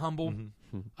 really humble.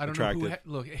 I don't Attractive. know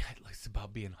who. Look, it's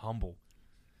about being humble.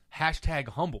 Hashtag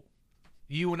humble.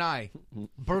 You and I,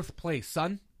 birthplace,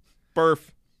 son.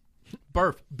 Birth.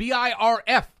 Birth.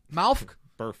 BIRF. Mouth.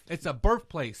 Birth. It's a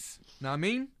birthplace. Know what I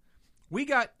mean? We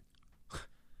got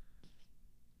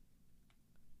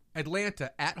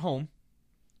Atlanta at home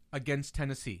against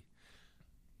Tennessee.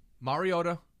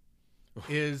 Mariota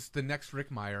is the next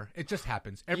Rick Meyer. It just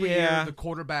happens. Every Yeah. year, the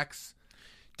quarterbacks,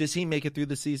 Does he make it through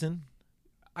the season?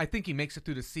 I think he makes it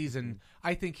through the season.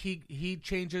 I think he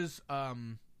changes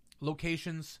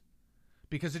locations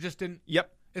because it just didn't.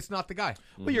 Yep. It's not the guy.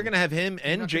 Well, you're going to have him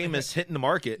and not gonna Jameis hitting the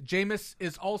market. Jameis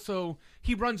is also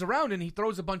he runs around and he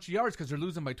throws a bunch of yards because they're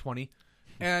losing by 20,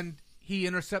 and he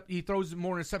throws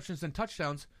more interceptions than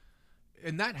touchdowns,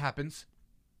 and that happens.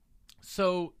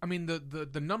 So I mean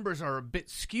the numbers are a bit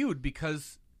skewed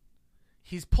because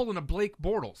he's pulling a Blake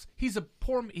Bortles. He's a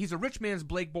rich man's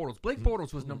Blake Bortles. Blake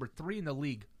Bortles was number 3 in the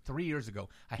league 3 years ago.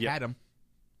 I Yep. had him,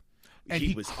 and He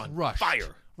he was on crushed.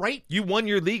 fire. Right? You won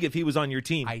your league if he was on your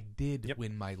team. I did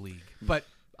win my league, but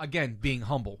again, being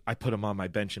humble. I put him on my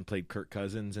bench and played Kirk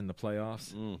Cousins in the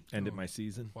playoffs. Ended my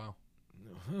season. Wow.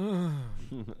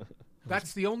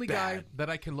 That's the only guy that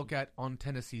I can look at on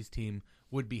Tennessee's team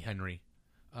would be Henry.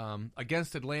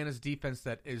 Against Atlanta's defense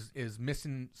that is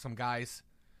missing some guys.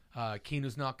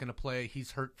 Keenu's not going to play.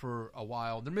 He's hurt for a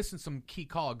while. They're missing some key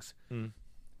cogs.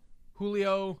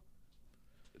 Julio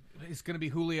is going to be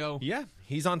Julio. Yeah,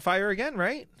 he's on fire again,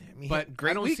 right? I mean, But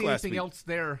great I don't week see last anything week. else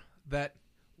there that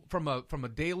from a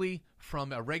daily,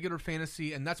 from a regular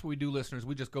fantasy, and that's what we do, listeners.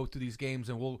 We just go through these games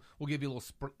and we'll give you a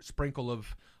little sprinkle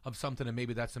of something, and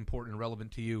maybe that's important and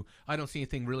relevant to you. I don't see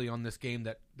anything really on this game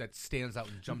that stands out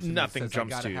and jumps. Nothing and says,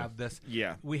 jumps I gotta to you. have this.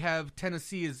 Yeah. We have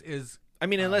Tennessee is I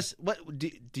mean, unless what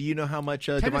do you know how much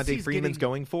Devontae Tennessee's Freeman's getting-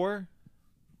 going for,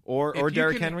 or if you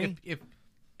Derrick can- Henry?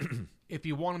 If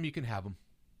you want them, you can have them.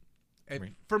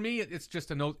 Right. For me, it's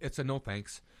just a no. It's a no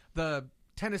thanks. The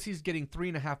Tennessee's getting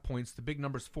 3.5 points. The big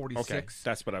number's 46. Okay,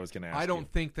 that's what I was going to ask. I don't you.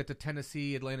 think that the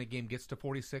Tennessee Atlanta game gets to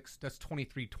 46. That's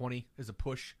 23-20 is a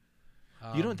push.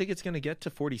 You don't think it's going to get to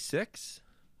 46?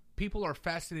 People are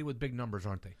fascinated with big numbers,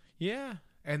 aren't they? Yeah.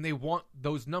 And they want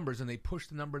those numbers, and they push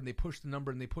the number, and they push the number,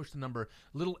 and they push the number.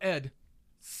 Little Ed,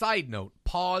 side note,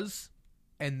 pause,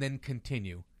 and then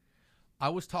continue. I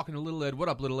was talking to Little Ed. What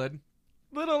up, Little Ed?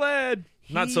 Little Ed.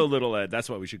 Not He- so Little Ed. That's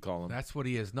what we should call him. That's what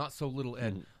he is. Not so Little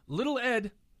Ed. Little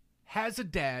Ed has a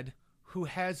dad who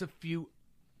has a few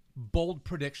bold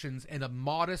predictions and a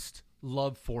modest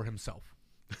love for himself.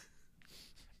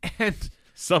 And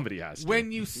Somebody has to.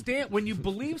 when you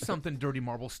believe something, Dirty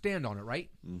Marble, stand on it, right?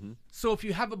 So if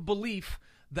you have a belief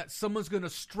that someone's going to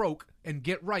stroke and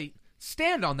get right,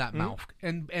 stand on that mouth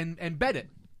and bet it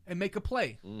and make a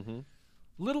play.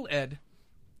 Little Ed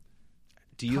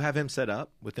Do you have him set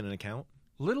up with an account?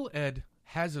 Little Ed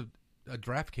has a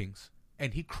DraftKings,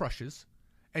 and he crushes.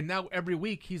 And now every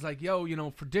week he's like, yo,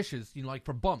 for dishes, like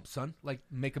for bumps, son, like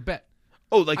make a bet.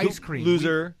 Oh, like Ice cream.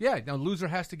 loser. Now loser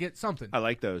has to get something. I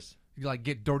like those. You like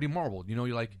get dirty marbled. You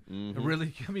like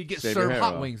really, get Save your served hair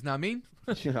hot off. wings. Know what I mean?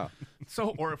 Yeah.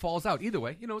 So, or it falls out. Either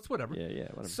way, it's whatever. Yeah,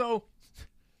 whatever. So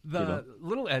the know.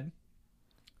 Little Ed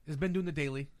has been doing the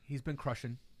daily. He's been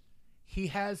crushing. He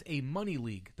has a money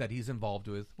league that he's involved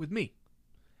with me.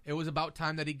 It was about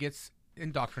time that he gets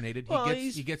indoctrinated. Well,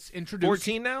 He gets introduced.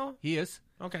 14 now? He is.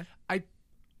 Okay. I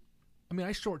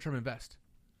I short-term invest.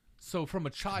 So from a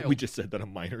child, We just said that a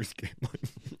minor's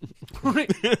gambling.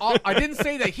 I didn't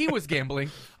say that he was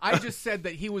gambling. I just said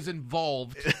that he was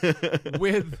involved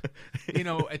with,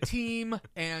 a team,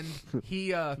 and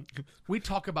he. We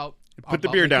talk about Put the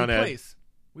beer down, making Ed. plays.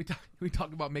 We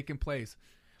talk about making plays.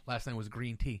 Last night was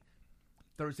green tea.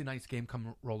 Thursday night's game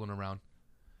come rolling around,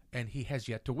 and he has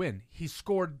yet to win. He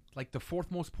scored like the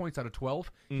 4th most points out of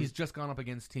 12. He's just gone up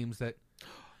against teams that.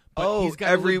 Oh, he's got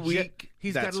every a legit, week?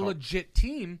 He's That's got a hard. legit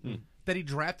team that he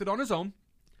drafted on his own.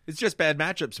 It's just bad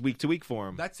matchups week to week for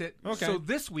him. That's it. Okay. So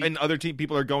this week, and other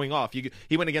people are going off. He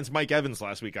went against Mike Evans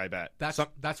last week, I bet. that's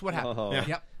what happened. Oh. Yeah.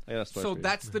 Yep. I got a story So for you.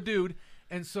 that's the dude.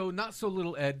 And so not so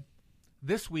little Ed,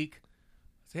 this week,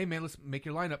 say, hey man, let's make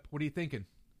your lineup. What are you thinking?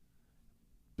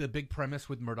 The big premise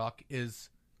with Murdoch is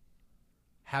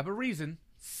have a reason,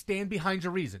 stand behind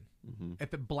your reason. Mm-hmm.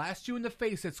 If it blasts you in the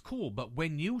face, it's cool. But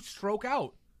when you stroke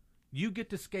out, you get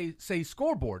to say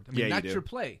scoreboard. I mean, Yeah, you that's do. your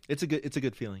play. It's a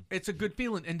good feeling. It's a good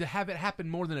feeling. And to have it happen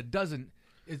more than a dozen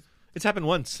is It's happened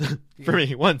once for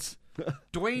me. Once.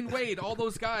 Dwayne Wade, all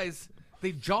those guys,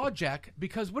 they jaw jack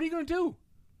because what are you going to do?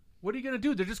 What are you going to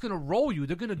do? They're just going to roll you.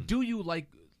 They're going to do you like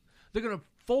they're going to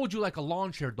fold you like a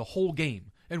lawn chair the whole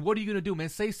game. And what are you going to do, man?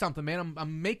 Say something, man.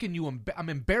 I'm making you I'm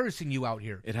embarrassing you out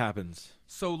here. It happens.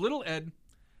 So little Ed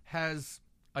has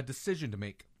a decision to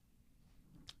make.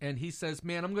 And he says,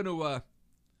 "Man,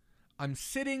 I'm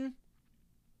sitting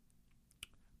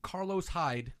Carlos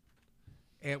Hyde.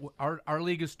 And our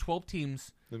league is 12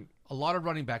 teams. A lot of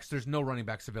running backs. There's no running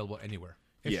backs available anywhere.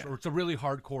 It's a really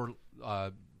hardcore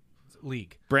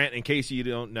league. Brant, in case you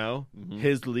don't know,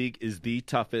 his league is the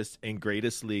toughest and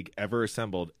greatest league ever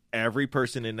assembled. Every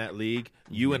person in that league,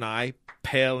 you and I,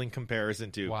 pale in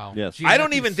comparison to. Wow. Yes. Gee, I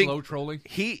don't that's even think slow trolling.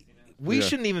 We Yeah.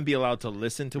 shouldn't even be allowed to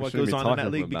listen to what shouldn't goes be on in talking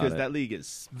that league about because it. that league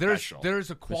is There's special.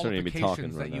 there's a shouldn't even be talking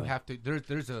qualifications right that you now. have to.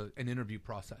 There's an interview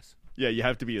process. Yeah, you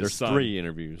have to be a There's son. 3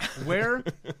 interviews. Where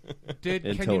did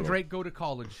In Kenyon total. Drake go to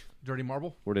college? Dirty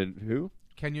Marble. Where did who?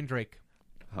 Kenyon Drake.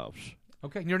 Oh,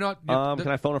 Okay, you're not. can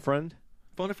I phone a friend?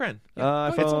 Phone a friend. I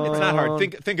It's not hard.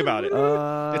 Think about it.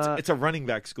 Uh, It's a running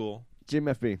back school.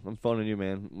 GMFB. I'm phoning you,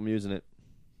 man. I'm using it.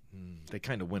 They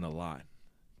kind of win a lot.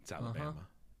 It's Alabama.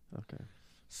 Okay.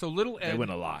 So little They Ed. win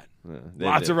a lot. Yeah,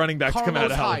 Lots of running backs come out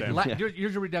Carlos of Hyde. Alabama.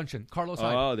 Here's your redemption. Carlos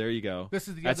Hyde. Oh, there you go. This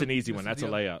is the That's other- an easy this one. is That's the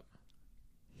a other-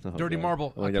 layup. Dirty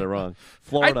Marble. Oh, I got it wrong. I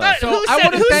Florida. thought, So who I said,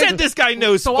 wanna who thank- said this guy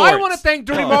knows So sports? I want to thank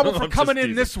Dirty Marble for I'm coming just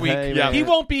in this teasing. week. Hey, Yeah. He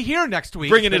won't be here next week.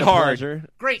 Bringing it Been a hard. pleasure.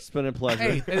 Great. It's been a pleasure.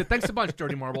 Hey, thanks a bunch,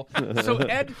 Dirty Marble. So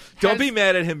Ed, Don't be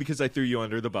mad at him because I threw you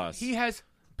under the bus. He has.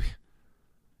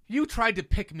 You tried to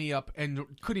pick me up and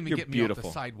couldn't even You're get beautiful. me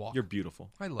off the sidewalk. You're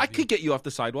beautiful. I love I you. could get you off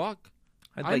the sidewalk.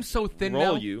 I'd I'm like so thin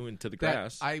roll now you into the that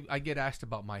grass. I get asked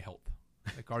about my health.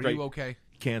 Like, are Right. you okay?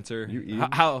 Cancer. You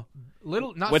eat? How?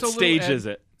 Little, not What so little stage Ed is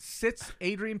it? Sits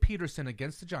Adrian Peterson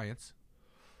against the Giants.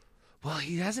 Well,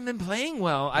 he hasn't been playing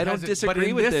well. I don't But disagree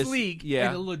in with this league, Yeah.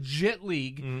 in a legit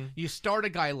league, Mhm. you start a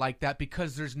guy like that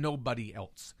because there's nobody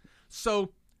else.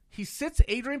 So he sits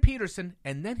Adrian Peterson,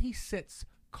 and then he sits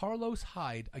Carlos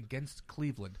Hyde against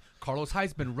Cleveland. Carlos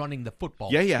Hyde's been running the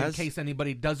football. Yeah, he In has. case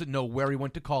anybody doesn't know where he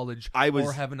went to college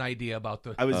or have an idea about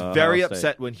the. I was Ohio very State.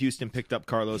 upset when Houston picked up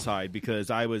Carlos Hyde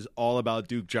because I was all about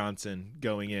Duke Johnson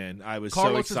going in. I was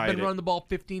Carlos so has excited. been running the ball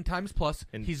 15 times plus.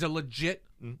 And- He's a legit,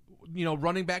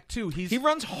 running back too. He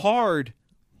runs hard.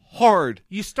 Hard.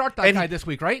 You start that And guy this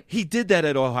week, right? He did that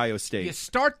at Ohio State. You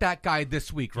start that guy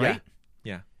this week, right?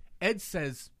 Yeah. Ed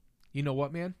says, "You know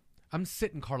what, man? I'm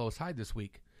sitting Carlos Hyde this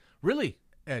week." Really,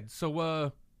 Ed? So, who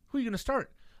are you going to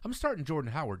start? I'm starting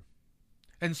Jordan Howard.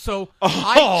 And so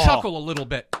I chuckle a little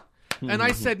bit, and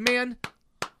I said, "Man,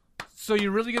 so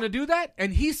you're really going to do that?"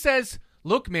 And he says,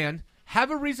 "Look, man, have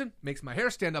a reason." Makes my hair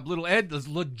stand up. Little Ed is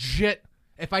legit.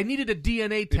 If I needed a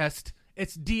DNA test,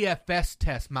 it's DFS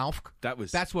test, mouth.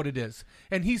 That's what it is.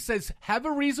 And he says, "Have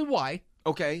a reason why,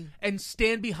 Okay. and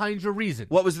stand behind your reason."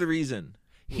 What was the reason?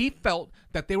 He felt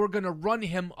that they were going to run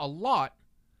him a lot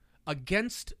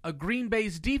against a Green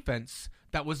Bay's defense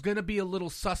that was going to be a little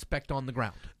suspect on the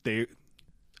ground.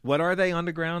 What are they on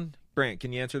the ground? Brant,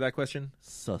 can you answer that question?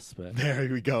 Suspect. There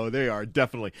we go. They are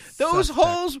definitely. Those Suspect.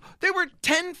 holes, they were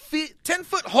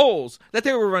 10-foot holes that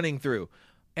they were running through.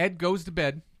 Ed goes to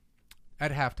bed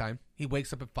at halftime. He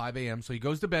wakes up at 5 a.m., so he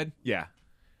goes to bed, Yeah.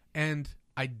 and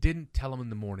I didn't tell him in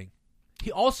the morning.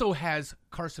 He also has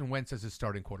Carson Wentz as his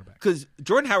starting quarterback. Because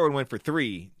Jordan Howard went for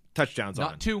 3 touchdowns on.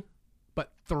 Not 2,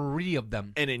 but 3 of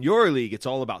them. And in your league, it's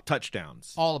all about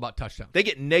touchdowns. All about touchdowns. They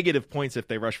get negative points if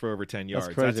they rush for over 10 yards.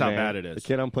 That's crazy, how man. bad it is. The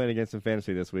kid I'm playing against in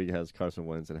fantasy this week has Carson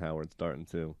Wentz and Howard starting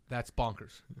too. That's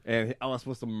bonkers. And I was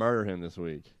supposed to murder him this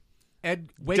week. Ed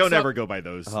wakes Don't up. ever go by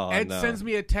those. Oh, Ed no. sends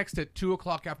me a text at 2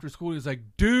 o'clock after school. He's like,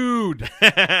 "Dude,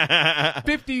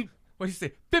 50, what did he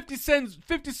say?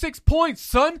 56 points,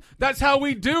 son. That's how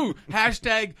we do.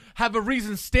 Hashtag have a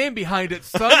reason, stand behind it,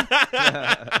 son."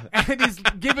 And he's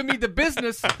giving me the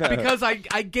business because I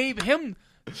gave him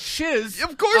shiz.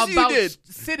 Of course you about did.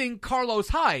 Sitting Carlos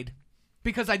Hyde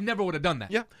because I never would have done that.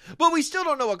 Yeah. But we still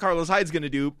don't know what Carlos Hyde's going to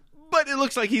do. But it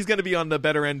looks like he's going to be on the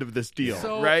better end of this deal,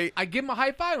 So right? I give him a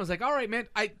high five. I was like, all right, man.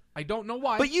 I don't know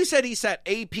why. But you said he sat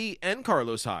AP and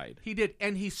Carlos Hyde. He did.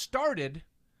 And he started,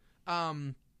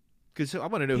 Because I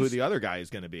want to know who the other guy is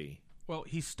going to be. well,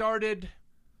 he started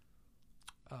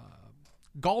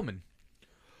Gallman.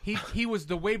 He was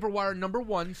the waiver wire number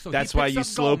 1. So That's he why picks you up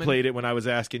slow Gallman. played it when I was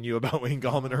asking you about Wayne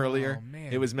Gallman earlier.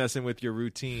 Man. It was messing with your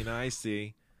routine. I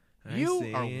see.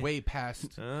 You are way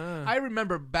past. I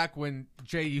remember back when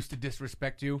Jay used to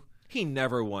disrespect you. He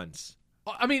never once.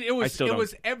 I mean, it was still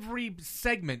don't. every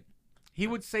segment. He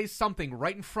would say something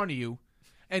right in front of you,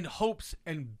 and hopes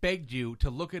and begged you to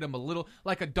look at him a little,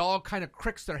 like a dog kind of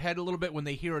cricks their head a little bit when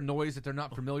they hear a noise that they're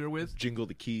not familiar with. Jingle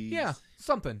the keys. Yeah,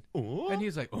 something. Oh. And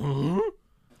he's like,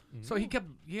 So he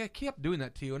kept doing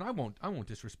that to you, and I won't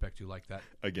disrespect you like that.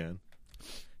 Again.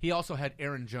 He also had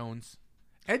Aaron Jones.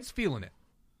 Ed's feeling it.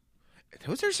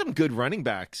 Those are some good running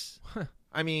backs.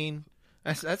 I mean,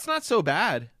 that's not so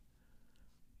bad.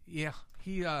 Yeah,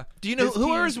 he. Do you know his who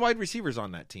team, are his wide receivers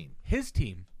on that team? His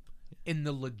team in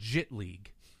the legit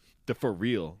league. The for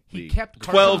real He league. kept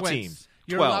Carson 12 Wentz. teams.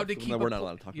 You're 12. allowed to keep. No, we're not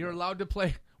allowed to talk You're about it. allowed to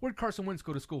play. Where'd Carson Wentz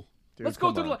go to school? Dude, Let's go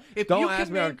come through the. on. If Don't you ask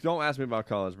can me. name Don't ask me about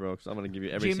college, bro. Because I'm going to give you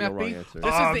every single wrong GMFB, answer.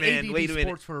 this Oh, is the man, ADD wait a minute.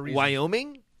 sports for a reason.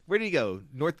 Wyoming? Where did he go?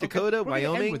 North Dakota? Okay, we're gonna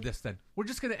Wyoming? end with this then. We're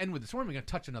just going to end with this. We're not even going to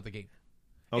touch another game.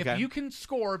 Okay. If you can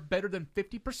score better than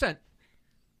 50%,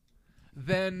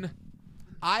 then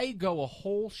I go a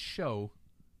whole show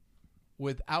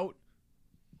without.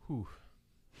 Whew,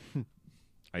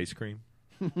 Ice cream?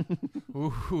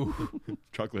 ooh,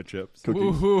 Chocolate chips?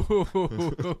 Cookies.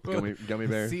 ooh. Gummy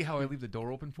bears. See how I leave the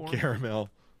door open for him? Caramel.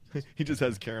 He just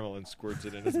has caramel and squirts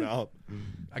it in his mouth.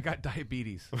 I got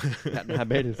diabetes.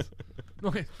 Diabetes.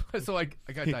 Okay, so I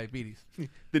got diabetes.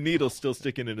 The needle's still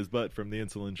sticking in his butt from the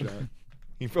insulin shot.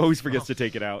 He always forgets to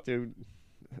take it out. Dude.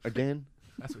 Again?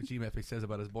 That's what GMF says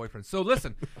about his boyfriend. So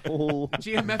listen, Oh.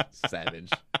 GMF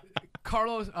Savage.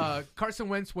 Carson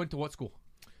Wentz went to what school?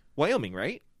 Wyoming,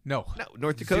 right? No, No,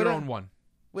 North Dakota? 0-1.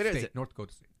 What is State, it? North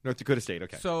Dakota State. North Dakota State,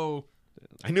 okay. So,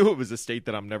 I knew it was a state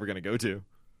that I'm never going to go to.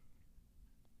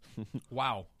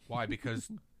 wow. Why? Because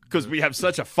We have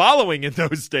such a following in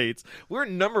those states. We're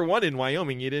number 1 in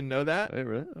Wyoming. You didn't know that? Hey,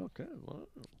 really? Okay. Well,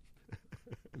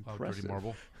 oh, dirty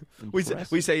marble.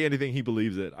 We say anything, he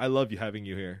believes it. I love you having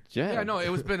you here. Yeah, no, it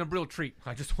was been a real treat.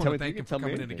 I just want Tell to me- thank you him can for tell me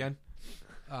coming in anything.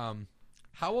 again.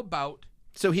 How about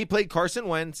So he played Carson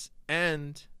Wentz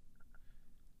and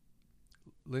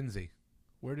Lindsay?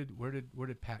 Where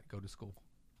did Pat go to school?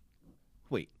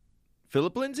 wait,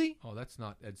 Philip Lindsay? Oh, that's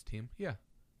not Ed's team. Yeah.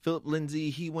 Philip Lindsay,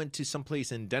 he went to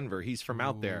someplace in Denver. He's from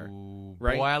out there. Ooh,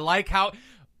 right? Boy, I like how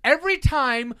every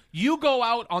time you go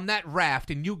out on that raft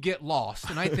and you get lost,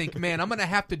 and I think, man, I'm going to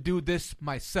have to do this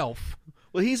myself.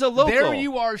 Well, he's a local. There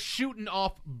you are shooting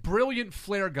off brilliant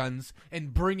flare guns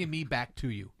and bringing me back to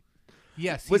you.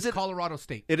 Yes, Was he's it- Colorado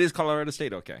State. It is Colorado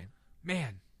State, okay.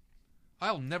 Man,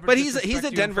 I'll never. But he's disrespect a you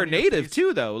in Denver front of your native face.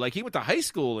 too, though. Like he went to high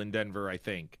school in Denver, I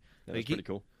think. That's Like, pretty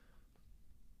cool.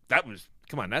 That was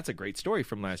come on. That's a great story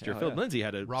from last year. Hell Philip yeah. Lindsay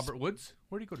had a Robert Woods.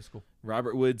 Where did he go to school?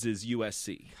 Robert Woods is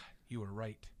USC. You were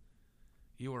right.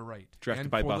 You were right. Drafted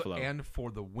And by for Buffalo. and for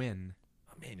the win.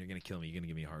 Oh man, you're gonna kill me. You're gonna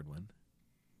give me a hard one.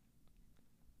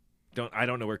 I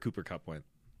don't know where Cooper Kupp went.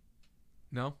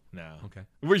 No. No. Okay.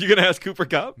 Were you gonna ask Cooper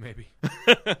Kupp? Maybe.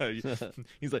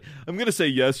 He's like, I'm gonna say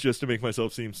yes just to make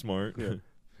myself seem smart. Yeah.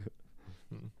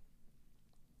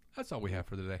 That's all we have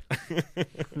for today.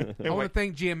 I want to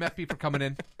thank GMFB for coming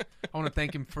in. I want to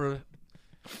thank him for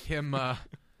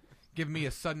giving me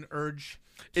a sudden urge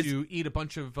to eat a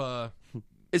bunch of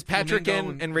Is Patrick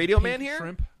flamingo and Radio pink Man here?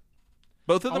 Shrimp.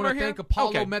 Both of I them want are to here. thank Apollo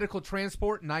Okay. Medical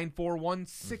Transport,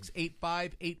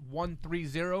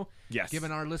 941-685-8130. Yes.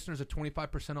 Giving our listeners a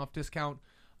 25% off discount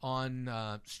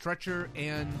on stretcher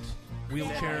and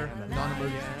wheelchair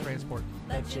non-emergency transport.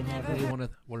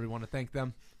 We want to thank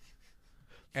them.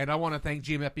 And I want to thank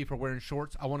GMFB for wearing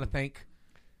shorts. I want to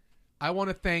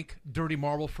thank Dirty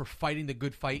Marble for fighting the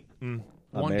good fight.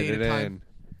 One day at a time.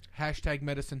 Hashtag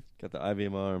medicine. Got the IV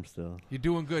in my arm still. You're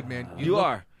doing good, man. You look-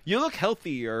 are. You look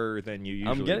healthier than you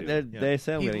usually I'm getting do. there. They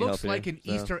say I'm He getting looks healthier, like an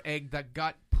so. Easter egg that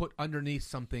got put underneath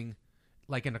something,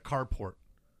 like in a carport.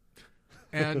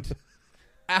 And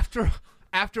after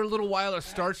a little while, it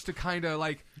starts to kind of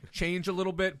like change a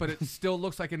little bit, but it still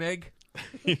looks like an egg.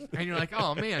 And you're like,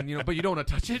 oh man, but you don't want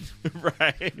to touch it.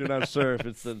 Right. You're not sure if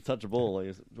it's touchable.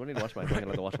 Like, do I need to wash my hands? I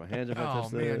like to wash my hands if I Oh,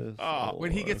 touch man. this. Oh. When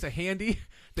he gets a handy,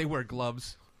 they wear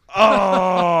gloves.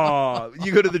 Oh,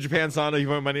 you go to the Japan sauna. You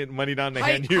want money down to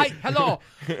hand you. Hi, hello.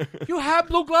 You have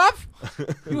blue glove?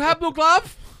 You have blue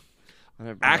glove?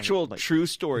 I'm Actual like, true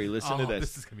story. Listen to Oh, this.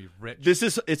 this is gonna be rich.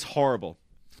 It's horrible.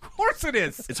 Of course it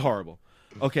is. It's horrible.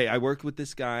 Okay, I worked with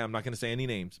this guy. I'm not going to say any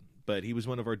names, but he was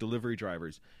one of our delivery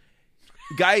drivers.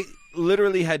 Guy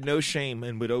literally had no shame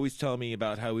and would always tell me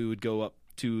about how we would go up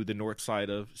to the north side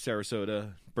of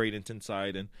Sarasota, Bradenton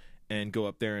side, and go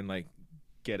up there and like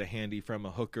get a handy from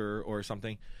a hooker or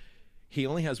something. He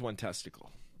only has one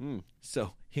testicle.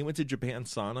 So he went to Japan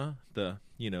Sauna,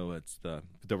 it's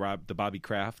the Bobby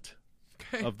Kraft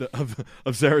of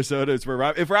Sarasota. It's where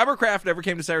if Robert Kraft ever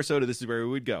came to Sarasota, this is where we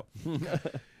would go.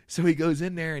 So he goes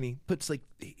in there and he puts like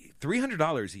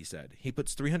 $300. He said he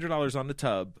puts $300 on the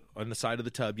tub, on the side of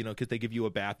the tub, because they give you a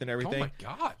bath and everything. Oh my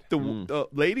God! The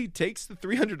lady takes the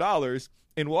 $300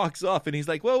 and walks off, and he's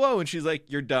like, "Whoa!" And she's like,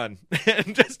 "You're done,"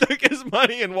 and just took his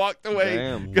money and walked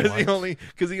away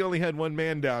because he only had one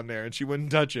man down there, and she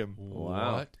wouldn't touch him.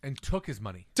 Wow. What? And took his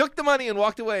money. Took the money and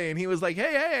walked away, and he was like,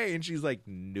 "Hey," and she's like,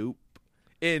 "Nope."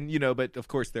 And but of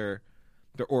course they're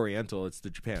Oriental. It's the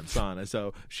Japan Sauna,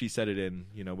 so she said it in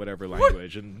whatever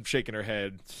language and shaking her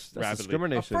head That's rapidly.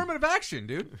 discrimination. Affirmative action,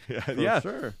 dude. Yeah,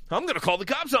 sure. I'm gonna call the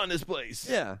cops on this place.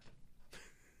 Yeah.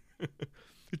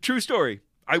 True story.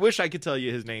 I wish I could tell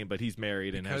you his name, but he's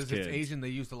married and has Because kids. it's Asian, they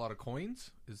used a lot of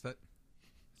coins. Is that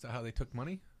how they took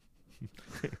money?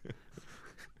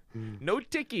 No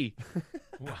ticky.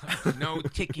 No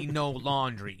ticky, no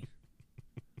laundry.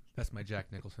 That's my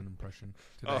Jack Nicholson impression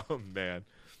today. Oh man,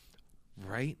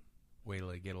 right? Wait till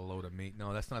they get a load of meat.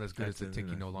 No, that's not as good as the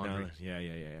ticky, no laundry. No,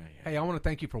 yeah. Hey, I want to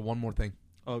thank you for one more thing.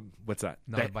 Oh, what's that?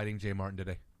 Not inviting Jay Martin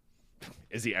today.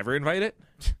 Is he ever invited?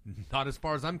 Not as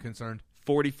far as I'm concerned.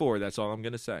 44. That's all I'm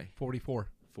gonna say. 44.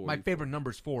 My favorite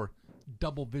number's 4.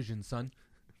 Double vision, son.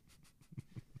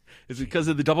 Is it because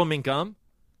of the double mint gum?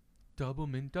 Double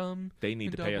mint gum. They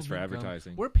need to pay us for double mint gum.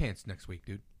 advertising. Wear pants next week,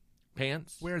 dude.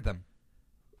 Pants? Wear them.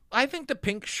 I think the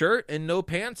pink shirt and no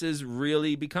pants is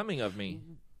really becoming of me.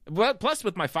 Well, plus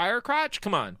with my fire crotch,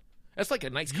 come on, that's like a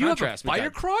nice You contrast. have a with fire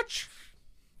that. crotch?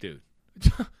 Dude.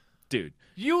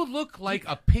 You look like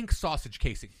a pink sausage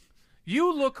casing.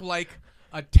 You look like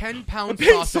a 10-pound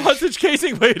Pink sausage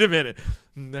casing. Wait a minute.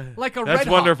 Like a That's red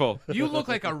wonderful. Hot. You look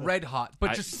like a red hot,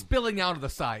 but just spilling out of the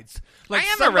sides. Like I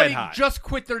am a somebody red hot. just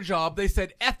quit their job. They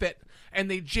said F it,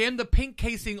 and they jammed the pink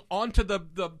casing onto the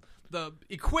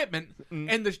equipment,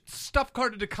 and the stuff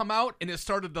started to come out, and it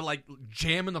started to like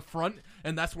jam in the front,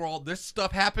 and that's where all this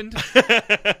stuff happened.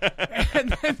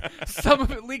 And then some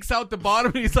of it leaks out the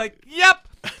bottom, and he's like, "Yep,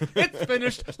 it's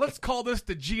finished. Let's call this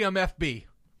the GMFB."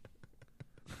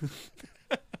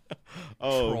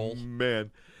 Oh Troll.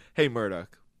 man. Hey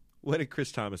Murdoch, what did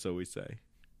Chris Thomas always say?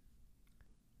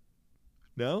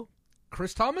 No?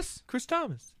 Chris Thomas? Chris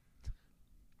Thomas.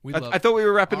 I I thought we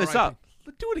were wrapping All this right, up.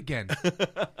 Let's do it again.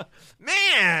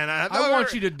 Man, I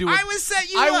want you to do it. I was set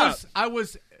you up. I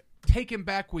was taken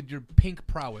back with your pink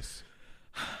prowess.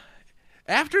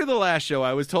 After the last show,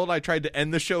 I was told I tried to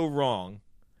end the show wrong.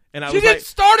 And I You was didn't like,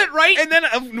 start it right. and then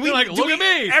You're like, look at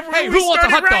me. Hey, we who wants a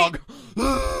started hot right.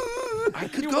 dog? I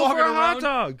could You go walking for a hot around,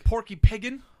 dog. Porky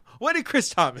Piggin. What did Chris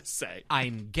Thomas say?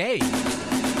 I'm gay.